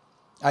bike.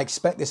 I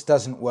expect this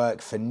doesn't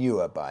work for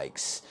newer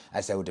bikes,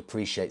 as they will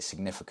depreciate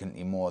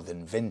significantly more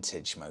than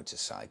vintage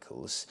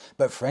motorcycles,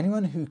 but for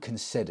anyone who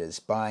considers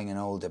buying an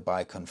older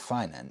bike on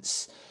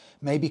finance,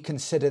 maybe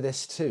consider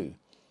this too.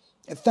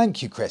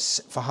 Thank you,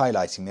 Chris, for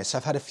highlighting this.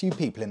 I've had a few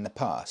people in the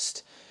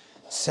past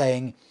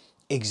saying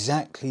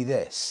exactly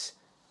this.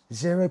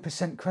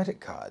 0% credit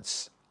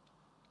cards.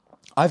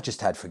 I've just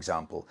had, for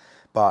example,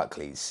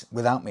 Barclays,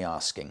 without me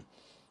asking.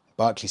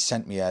 Barclays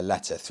sent me a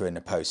letter through in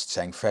the post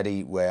saying,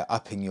 Freddie, we're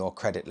upping your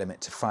credit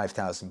limit to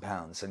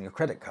 £5,000 on your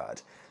credit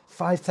card.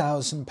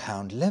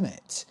 £5,000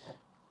 limit.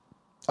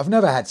 I've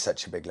never had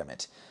such a big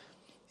limit.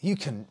 You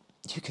can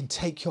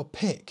take your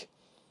pick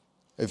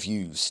of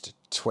used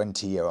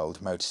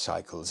 20-year-old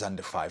motorcycles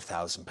under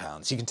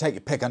 £5,000. You can take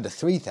your pick under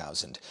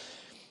 £3,000.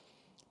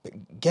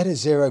 But get a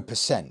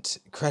 0%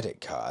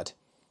 credit card,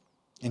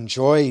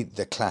 enjoy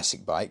the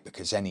classic bike,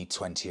 because any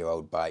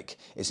 20-year-old bike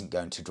isn't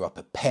going to drop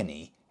a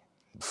penny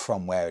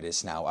from where it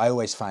is now. I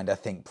always find, I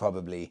think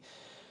probably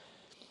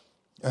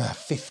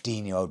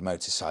 15-year-old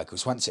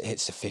motorcycles, once it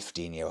hits the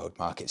 15-year-old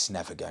mark, it's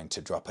never going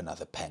to drop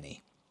another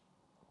penny.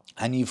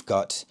 And you've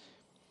got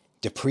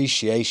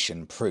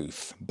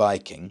depreciation-proof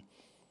biking,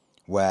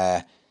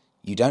 where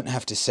you don't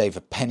have to save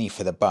a penny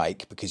for the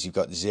bike because you've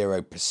got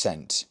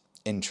 0%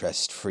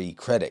 interest-free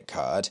credit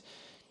card,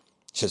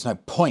 so there's no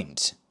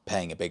point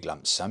paying a big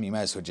lump sum. You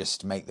may as well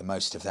just make the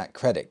most of that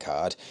credit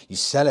card. You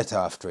sell it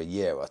after a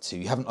year or two.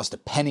 You haven't lost a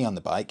penny on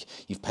the bike.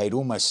 You've paid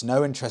almost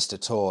no interest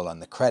at all on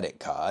the credit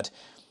card,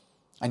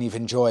 and you've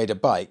enjoyed a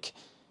bike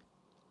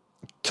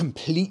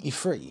completely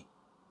free.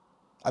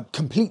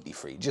 Completely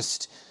free.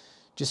 Just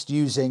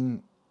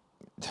using...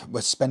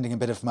 We're spending a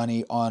bit of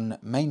money on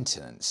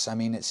maintenance. I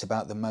mean, it's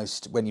about the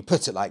most, when you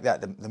put it like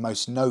that, the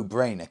most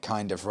no-brainer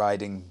kind of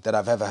riding that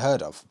I've ever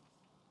heard of.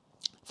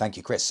 Thank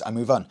you, Chris. I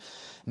move on.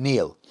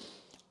 Neil.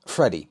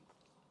 Freddie,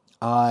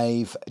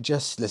 I've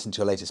just listened to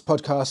your latest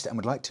podcast and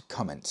would like to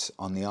comment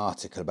on the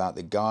article about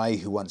the guy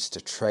who wants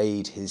to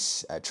trade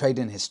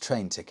in his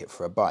train ticket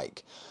for a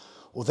bike.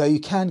 Although you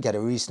can get a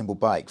reasonable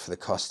bike for the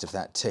cost of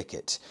that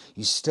ticket,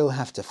 you still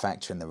have to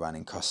factor in the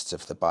running costs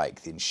of the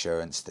bike, the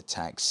insurance, the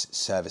tax,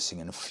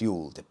 servicing and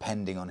fuel,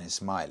 depending on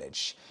his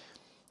mileage.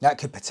 That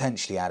could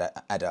potentially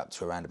add up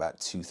to around about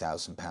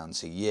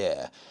 £2,000 a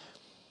year.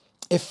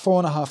 If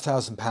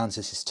 £4,500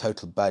 is his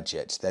total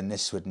budget, then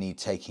this would need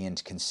taking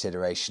into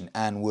consideration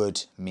and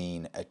would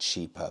mean a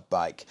cheaper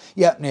bike.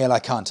 Yep, Neil, I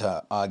can't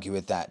argue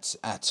with that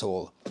at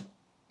all.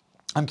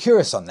 I'm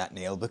curious on that,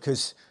 Neil,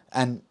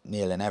 and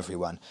Neil and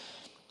everyone,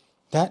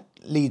 that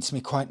leads me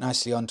quite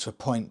nicely on to a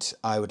point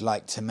I would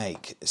like to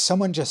make.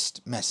 Someone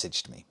just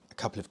messaged me a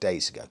couple of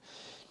days ago,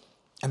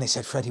 and they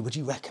said, Freddie, would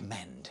you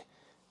recommend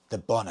the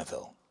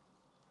Bonneville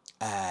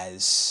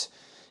as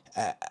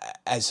a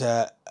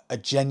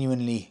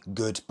genuinely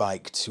good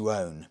bike to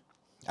own?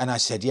 And I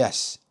said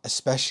yes,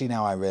 especially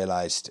now I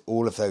realised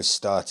all of those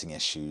starting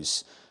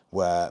issues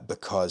were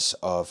because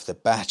of the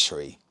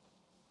battery.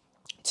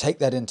 Take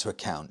that into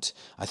account.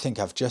 I think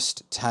I've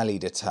just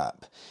tallied it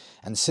up.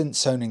 And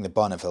since owning the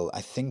Bonneville,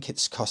 I think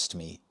it's cost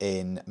me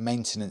in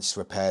maintenance,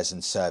 repairs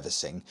and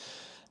servicing,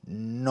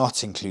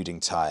 not including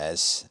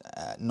tyres,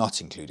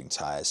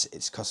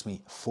 it's cost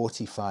me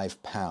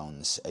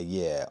 £45 a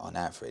year on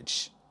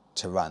average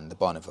to run the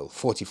Bonneville.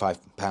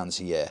 £45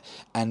 a year.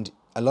 And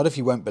a lot of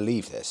you won't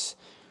believe this.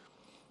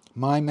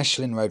 My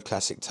Michelin Road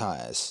Classic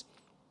tyres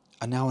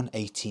are now on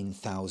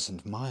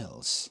 18,000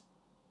 miles.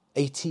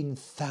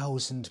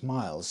 18,000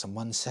 miles on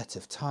one set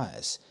of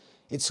tyres.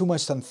 It's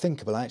almost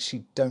unthinkable. I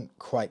actually don't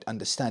quite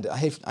understand it. I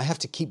have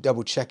to keep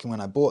double checking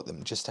when I bought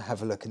them just to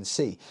have a look and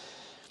see.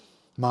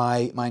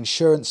 My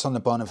insurance on the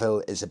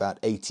Bonneville is about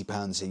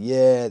 £80 a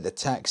year. The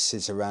tax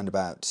is around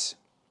about,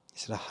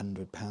 is it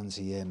 £100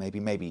 a year? Maybe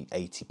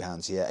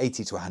 £80 a year,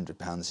 £80 to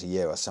 £100 a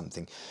year or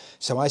something.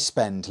 So I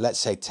spend, let's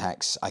say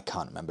tax, I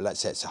can't remember. Let's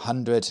say it's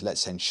 100.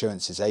 Let's say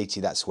insurance is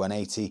 80. That's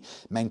 180.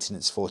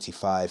 Maintenance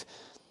 45.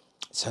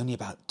 It's only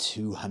about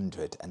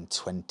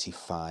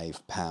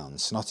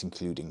 £225, not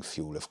including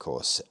fuel, of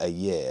course, a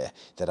year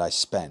that I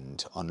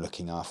spend on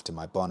looking after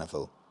my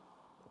Bonneville.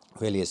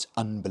 Really is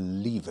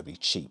unbelievably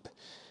cheap,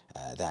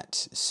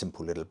 that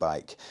simple little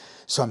bike.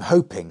 So I'm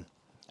hoping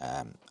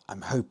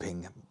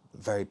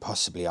very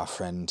possibly our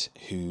friend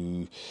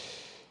who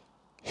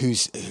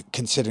who's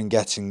considering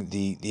getting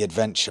the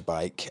adventure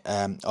bike,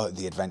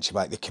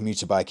 the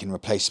commuter bike in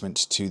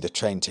replacement to the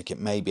train ticket,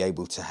 may be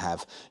able to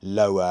have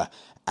lower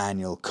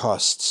annual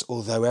costs,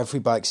 although every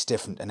bike's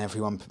different and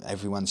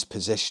everyone's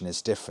position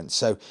is different.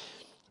 So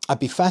I'd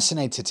be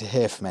fascinated to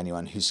hear from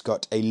anyone who's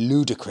got a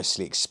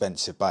ludicrously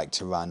expensive bike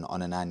to run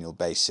on an annual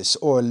basis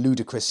or a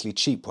ludicrously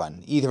cheap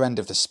one. Either end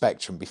of the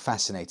spectrum, be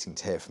fascinating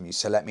to hear from you,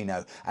 so let me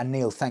know. And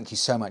Neil, thank you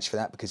so much for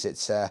that, because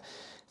it's a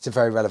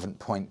very relevant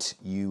point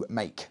you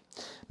make.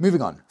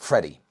 Moving on,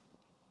 Freddie.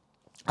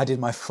 I did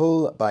my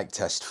full bike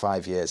test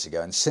 5 years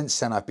ago, and since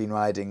then I've been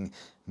riding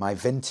my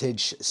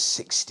vintage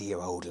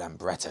 60-year-old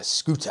Lambretta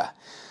scooter.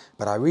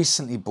 But I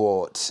recently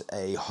bought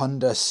a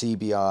Honda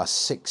CBR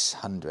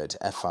 600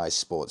 FI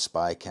sports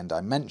bike, and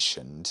I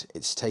mentioned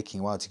it's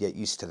taking a while to get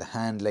used to the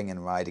handling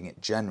and riding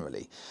it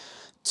generally.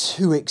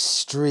 Two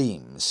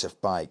extremes of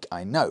bike,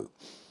 I know.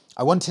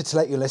 I wanted to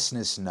let your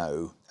listeners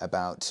know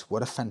about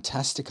what a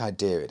fantastic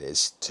idea it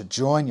is to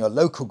join your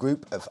local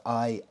group of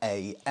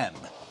IAM,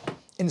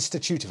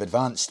 Institute of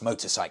Advanced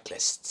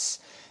Motorcyclists.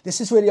 This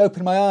has really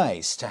opened my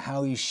eyes to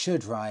how you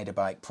should ride a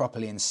bike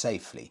properly and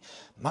safely,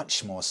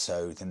 much more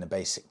so than the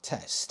basic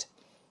test.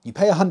 You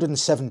pay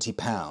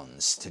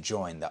 £170 to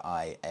join the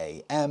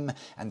IAM,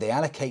 and they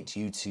allocate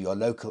you to your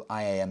local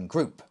IAM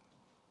group.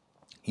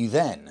 You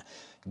then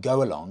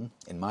go along,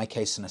 in my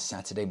case on a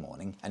Saturday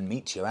morning, and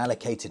meet your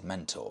allocated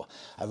mentor,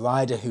 a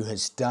rider who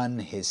has done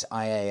his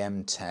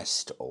IAM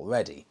test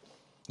already.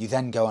 You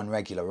then go on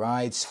regular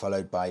rides,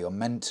 followed by your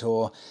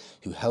mentor,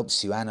 who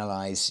helps you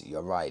analyse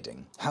your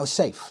riding. How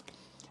safe?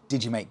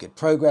 Did you make good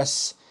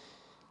progress?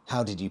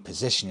 How did you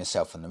position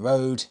yourself on the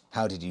road?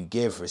 How did you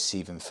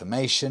receive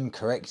information,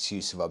 correct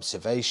use of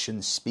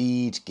observation,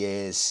 speed,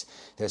 gears?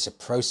 There's a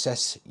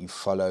process you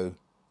follow,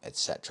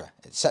 etc.,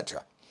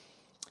 etc.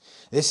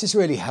 This is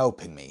really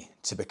helping me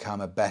to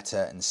become a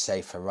better and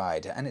safer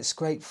rider, and it's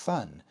great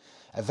fun.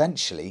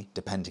 Eventually,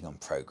 depending on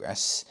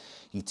progress,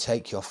 you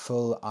take your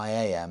full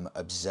IAM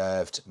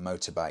observed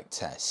motorbike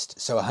test.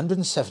 So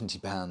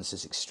 £170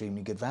 is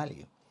extremely good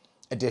value.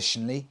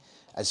 Additionally,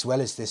 as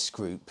well as this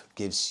group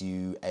gives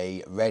you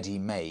a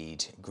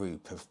ready-made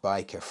group of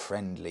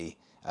friendly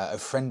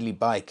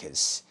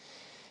bikers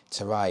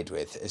to ride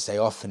with, as they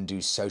often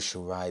do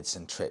social rides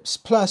and trips.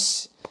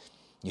 Plus,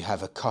 you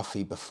have a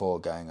coffee before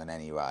going on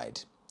any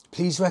ride.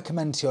 Please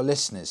recommend to your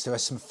listeners, there are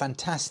some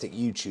fantastic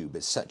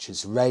YouTubers such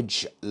as Reg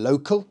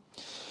Local,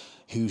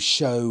 who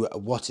show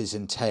what is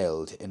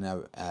entailed in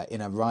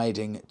a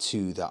riding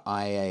to the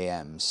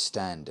IAM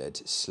standard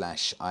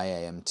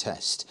 /IAM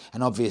test.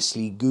 And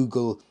obviously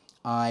Google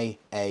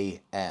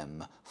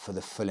IAM for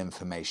the full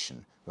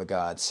information.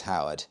 Regards,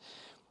 Howard.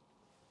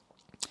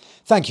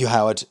 Thank you,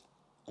 Howard.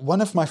 One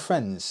of my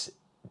friends,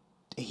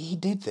 he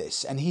did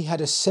this and he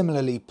had a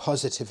similarly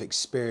positive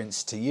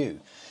experience to you.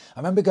 I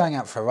remember going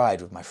out for a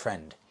ride with my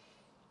friend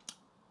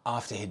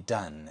after he'd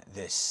done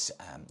this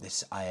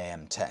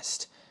IAM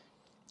test,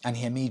 and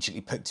he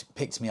immediately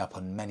picked me up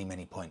on many,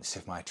 many points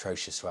of my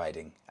atrocious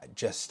riding.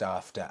 Just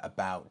after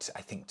about,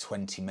 I think,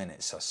 20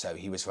 minutes or so,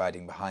 he was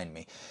riding behind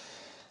me.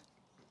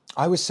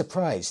 I was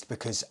surprised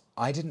because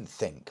I didn't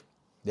think,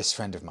 this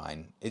friend of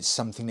mine, it's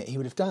something that he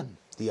would have done,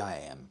 the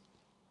IAM.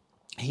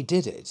 He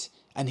did it,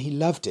 and he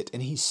loved it,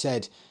 and he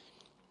said,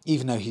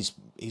 even though he's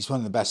one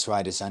of the best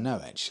riders I know,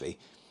 actually,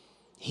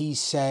 he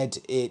said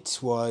it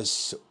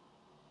was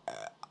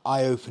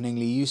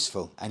eye-openingly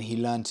useful, and he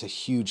learnt a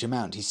huge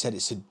amount. He said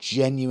it's a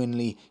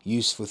genuinely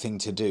useful thing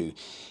to do,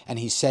 and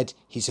he said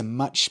he's a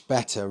much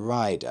better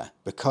rider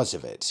because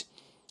of it.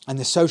 And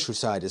the social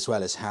side, as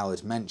well, as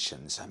Howard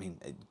mentions, I mean,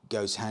 it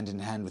goes hand in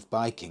hand with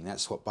biking.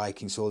 That's what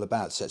biking's all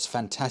about. So it's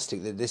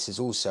fantastic that this is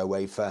also a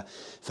way for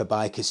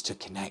bikers to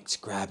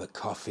connect, grab a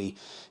coffee,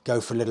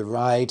 go for a little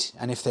ride,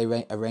 and if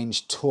they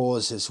arrange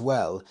tours as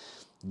well,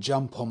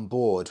 jump on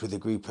board with a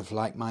group of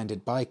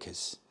like-minded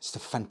bikers. It's the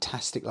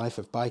fantastic life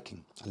of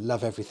biking. I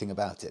love everything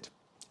about it.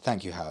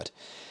 Thank you, Howard.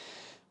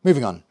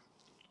 Moving on.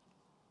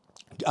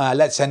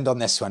 Let's end on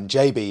this one.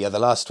 JB, you're the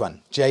last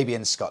one. JB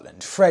in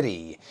Scotland.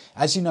 Freddie,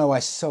 as you know, I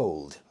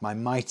sold my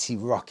mighty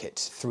Rocket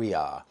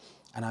 3R,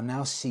 and I'm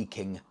now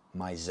seeking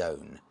my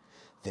Zone,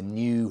 the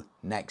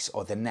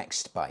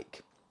next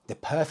bike. The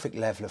perfect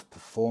level of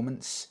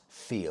performance,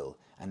 feel,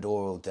 and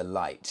oral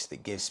delight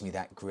that gives me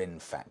that grin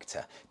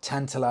factor.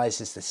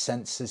 Tantalises the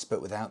senses,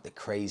 but without the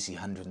crazy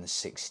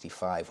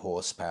 165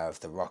 horsepower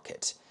of the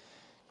Rocket.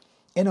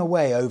 In a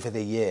way, over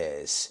the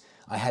years,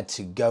 I had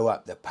to go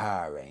up the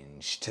power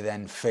range to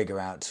then figure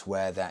out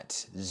where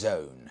that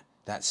zone,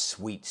 that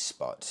sweet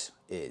spot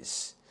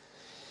is.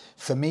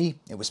 For me,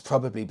 it was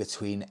probably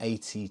between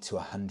 80 to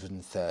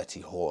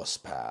 130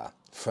 horsepower,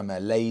 from a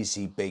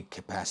lazy big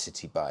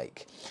capacity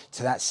bike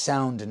to that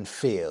sound and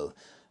feel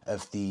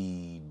of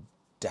the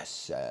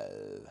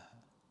Decel.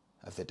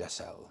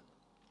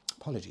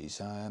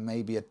 Apologies,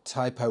 maybe a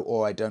typo,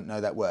 or I don't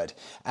know that word.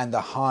 And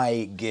the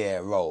high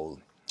gear roll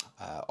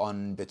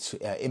in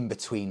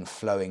between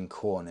flowing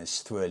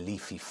corners through a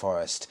leafy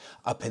forest,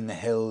 up in the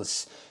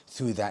hills,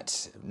 through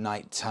that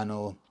night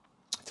tunnel,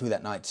 through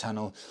that night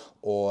tunnel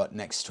or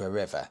next to a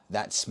river.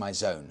 That's my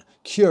zone.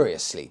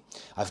 Curiously,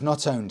 I've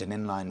not owned an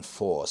inline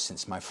 4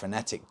 since my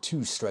frenetic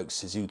 2-stroke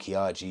Suzuki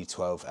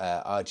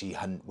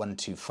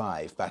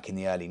RG125 back in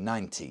the early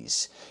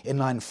 90s.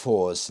 Inline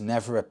 4s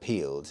never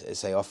appealed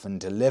as they often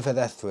deliver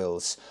their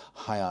thrills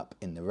high up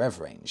in the rev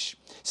range.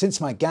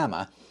 Since my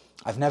Gamma,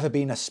 I've never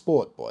been a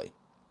sport boy.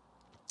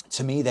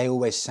 To me, they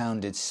always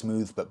sounded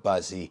smooth but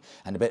buzzy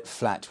and a bit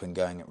flat when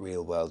going at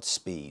real-world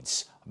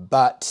speeds.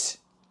 But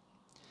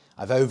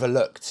I've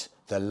overlooked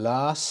the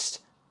last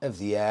of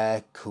the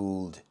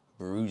air-cooled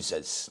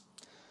bruisers,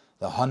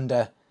 the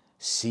Honda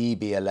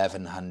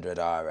CB1100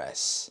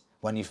 RS,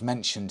 one you've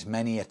mentioned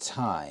many a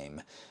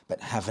time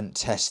but haven't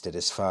tested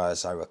as far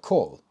as I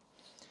recall.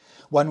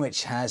 One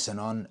which has an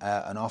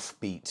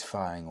offbeat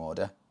firing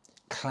order,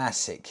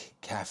 classic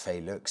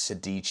cafe looks, a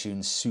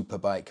detuned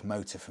superbike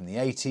motor from the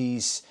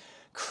 80s,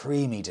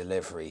 creamy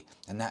delivery,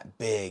 and that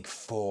big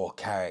 4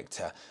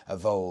 character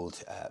of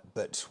old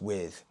but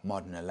with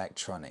modern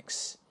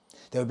electronics.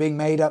 They were being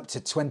made up to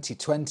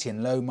 2020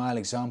 and low mile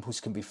examples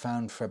can be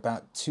found for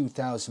about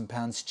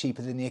 £2,000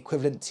 cheaper than the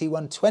equivalent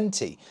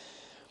T120.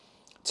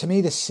 To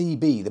me,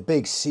 the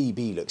big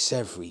CB looks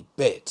every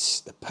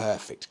bit the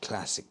perfect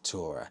classic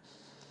tourer,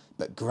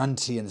 but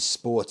grunty and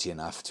sporty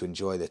enough to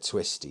enjoy the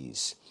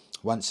twisties.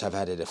 Once I've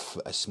added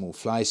a small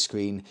fly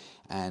screen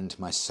and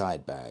my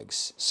side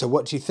bags. So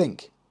what do you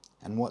think?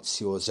 And what's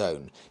your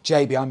zone?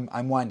 JB,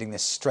 I'm winding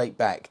this straight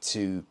back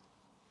to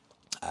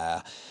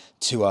our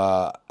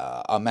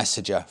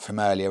messenger from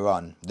earlier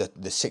on, the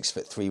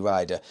 6'3"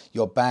 rider.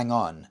 You're bang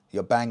on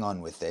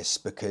with this,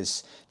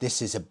 because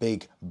this is a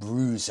big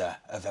bruiser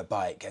of a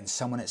bike, and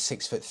someone at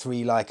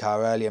 6'3" like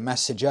our earlier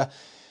messenger,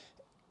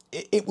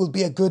 it will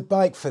be a good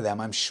bike for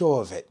them, I'm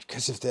sure of it,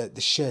 because of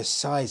the sheer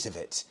size of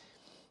it.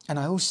 And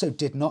I also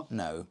did not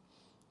know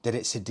that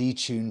it's a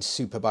detuned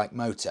superbike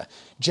motor.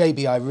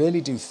 JB, I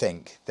really do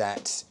think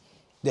that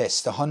the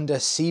Honda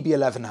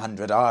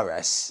CB1100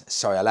 RS,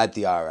 sorry, I'll add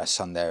the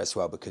RS on there as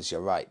well because you're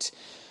right.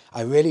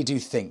 I really do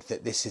think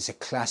that this is a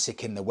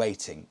classic in the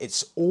waiting.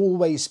 It's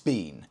always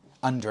been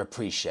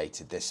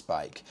underappreciated, this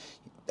bike.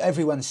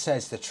 Everyone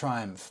says the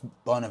Triumph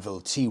Bonneville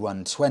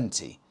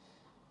T120.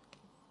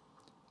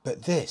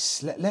 But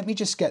this, let me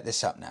just get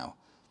this up now.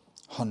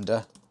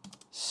 Honda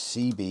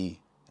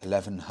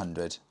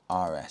CB1100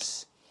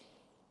 RS.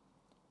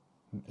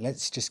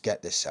 Let's just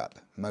get this up.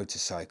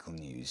 Motorcycle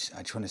news.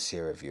 I just want to see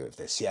a review of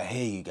this. Yeah,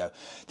 here you go.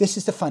 This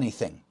is the funny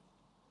thing.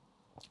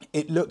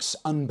 It looks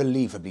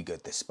unbelievably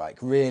good, this bike.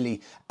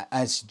 Really,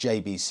 as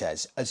JB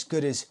says, as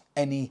good as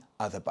any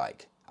other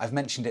bike. I've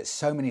mentioned it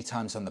so many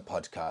times on the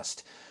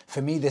podcast.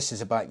 For me, this is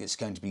a bike that's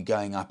going to be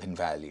going up in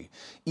value.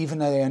 Even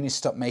though they only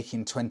stopped making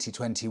in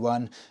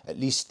 2021, at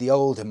least the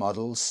older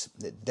models,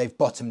 they've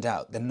bottomed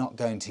out. They're not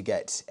going to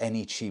get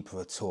any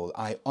cheaper at all.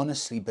 I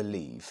honestly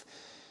believe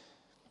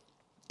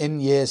in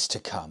years to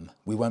come,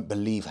 we won't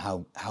believe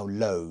how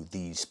low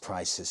these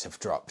prices have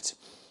dropped.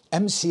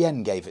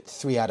 MCN gave it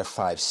 3 out of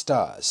 5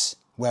 stars,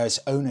 whereas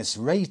Owner's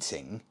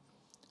Rating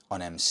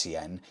on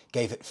MCN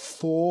gave it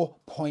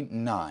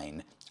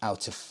 4.9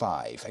 out of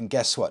 5. And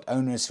guess what?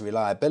 Owner's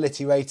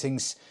Reliability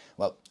Ratings,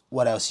 well,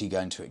 what else are you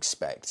going to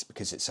expect?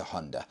 Because it's a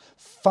Honda.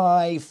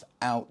 5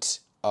 out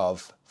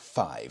of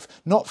 5.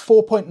 Not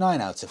 4.9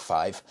 out of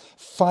 5,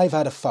 5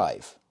 out of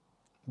 5.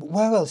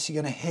 Where else are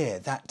you going to hear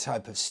that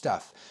type of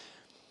stuff?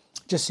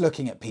 Just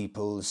looking at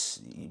people's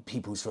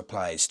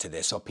replies to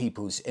this, or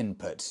people's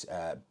input,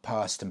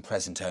 past and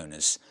present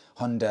owners.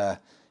 Honda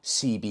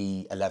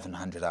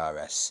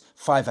CB1100 RS,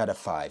 5 out of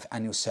 5.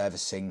 Annual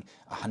servicing,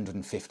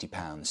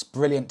 £150.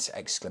 Brilliant!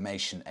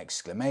 Exclamation,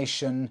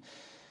 exclamation.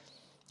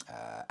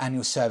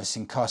 Annual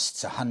servicing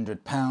costs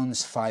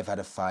 £100, 5 out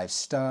of 5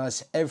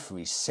 stars.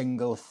 Every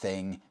single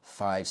thing,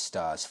 5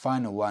 stars.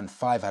 Final one,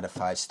 5 out of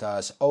 5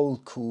 stars.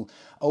 Old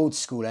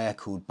school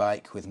air-cooled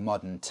bike with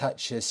modern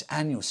touches.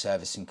 Annual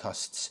servicing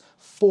costs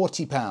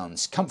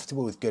 £40.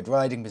 Comfortable with good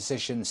riding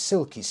position,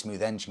 silky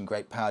smooth engine,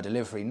 great power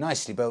delivery,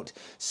 nicely built.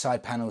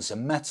 Side panels are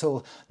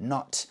metal,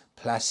 not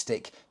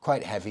plastic,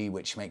 quite heavy,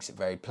 which makes it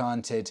very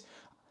planted.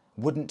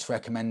 Wouldn't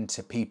recommend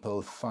to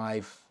people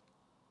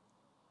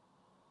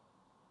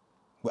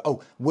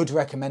would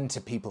recommend to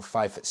people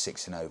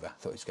 5'6" and over. I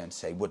thought I was going to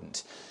say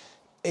wouldn't.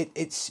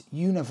 It's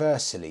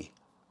universally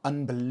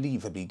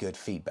unbelievably good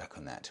feedback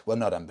on that. Well,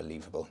 not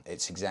unbelievable.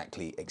 It's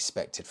exactly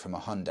expected from a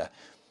Honda.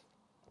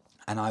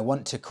 And I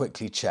want to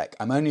quickly check.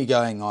 I'm only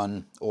going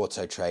on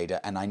Auto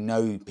Trader, and I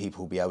know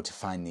people will be able to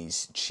find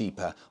these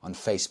cheaper on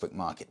Facebook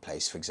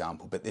Marketplace, for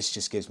example, but this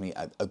just gives me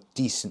a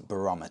decent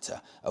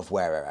barometer of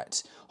where we're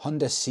at.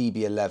 Honda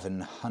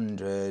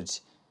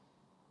CB1100.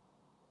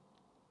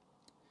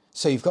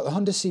 So you've got the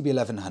Honda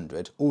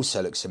CB1100,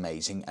 also looks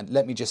amazing, and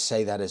let me just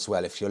say that as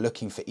well, if you're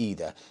looking for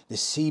either, the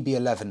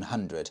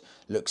CB1100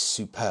 looks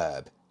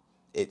superb.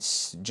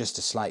 It's just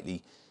a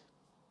slightly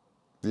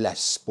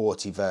less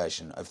sporty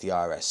version of the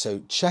RS.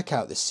 So check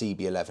out the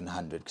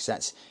CB1100, because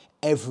that's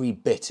every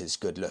bit as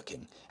good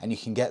looking, and you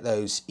can get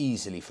those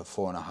easily for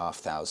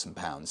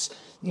 £4,500.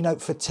 You know,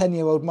 for a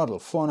 10-year-old model,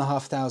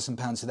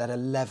 £4,500 with that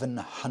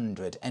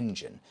 1100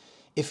 engine.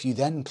 If you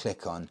then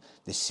click on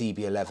the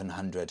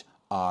CB1100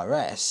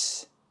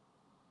 RS,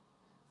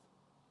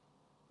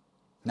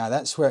 now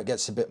that's where it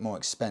gets a bit more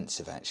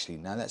expensive actually.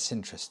 Now that's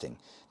interesting.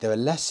 There are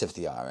less of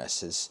the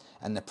RSs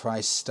and the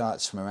price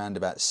starts from around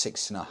about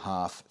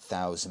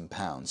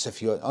 £6,500. So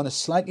if you're on a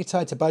slightly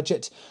tighter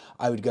budget,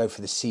 I would go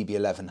for the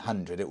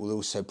CB1100. It will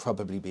also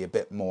probably be a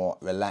bit more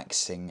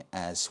relaxing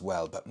as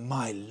well. But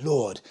my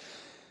lord,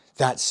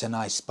 that's a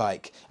nice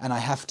bike. And I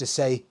have to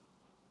say,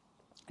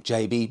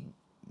 JB,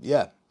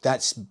 yeah,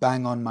 that's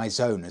bang on my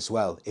zone as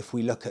well. If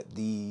we look at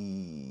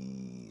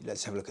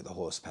let's have a look at the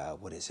horsepower.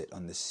 What is it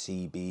on the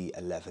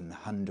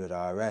CB1100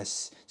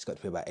 RS? It's got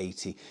to be about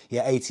 80.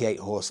 Yeah, 88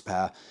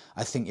 horsepower.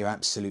 I think you're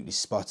absolutely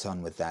spot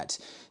on with that.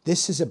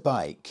 This is a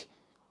bike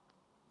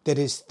that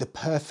is the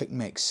perfect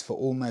mix for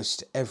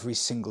almost every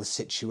single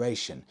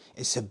situation.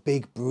 It's a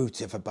big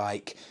brute of a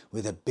bike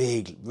with a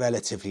big,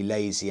 relatively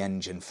lazy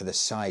engine for the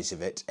size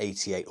of it,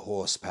 88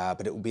 horsepower,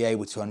 but it will be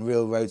able to, on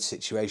real road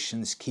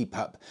situations, keep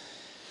up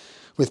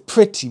with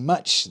pretty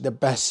much the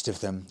best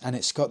of them, and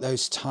it's got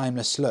those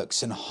timeless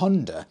looks. And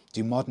Honda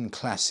do modern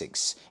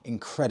classics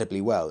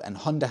incredibly well, and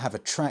Honda have a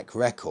track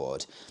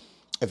record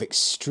of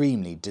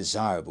extremely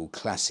desirable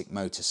classic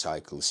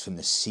motorcycles from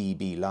the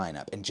CB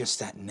lineup, and just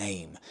that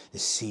name, the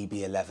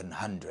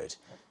CB1100.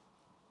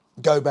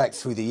 Go back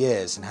through the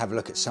years and have a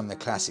look at some of the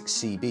classic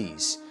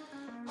CBs.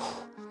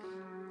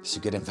 It's a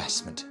good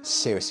investment,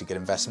 seriously good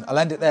investment. I'll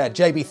end it there.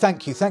 JB,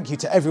 thank you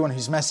to everyone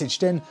who's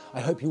messaged in.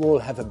 I hope you all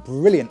have a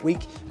brilliant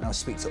week, and I'll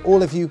speak to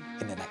all of you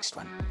in the next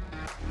one.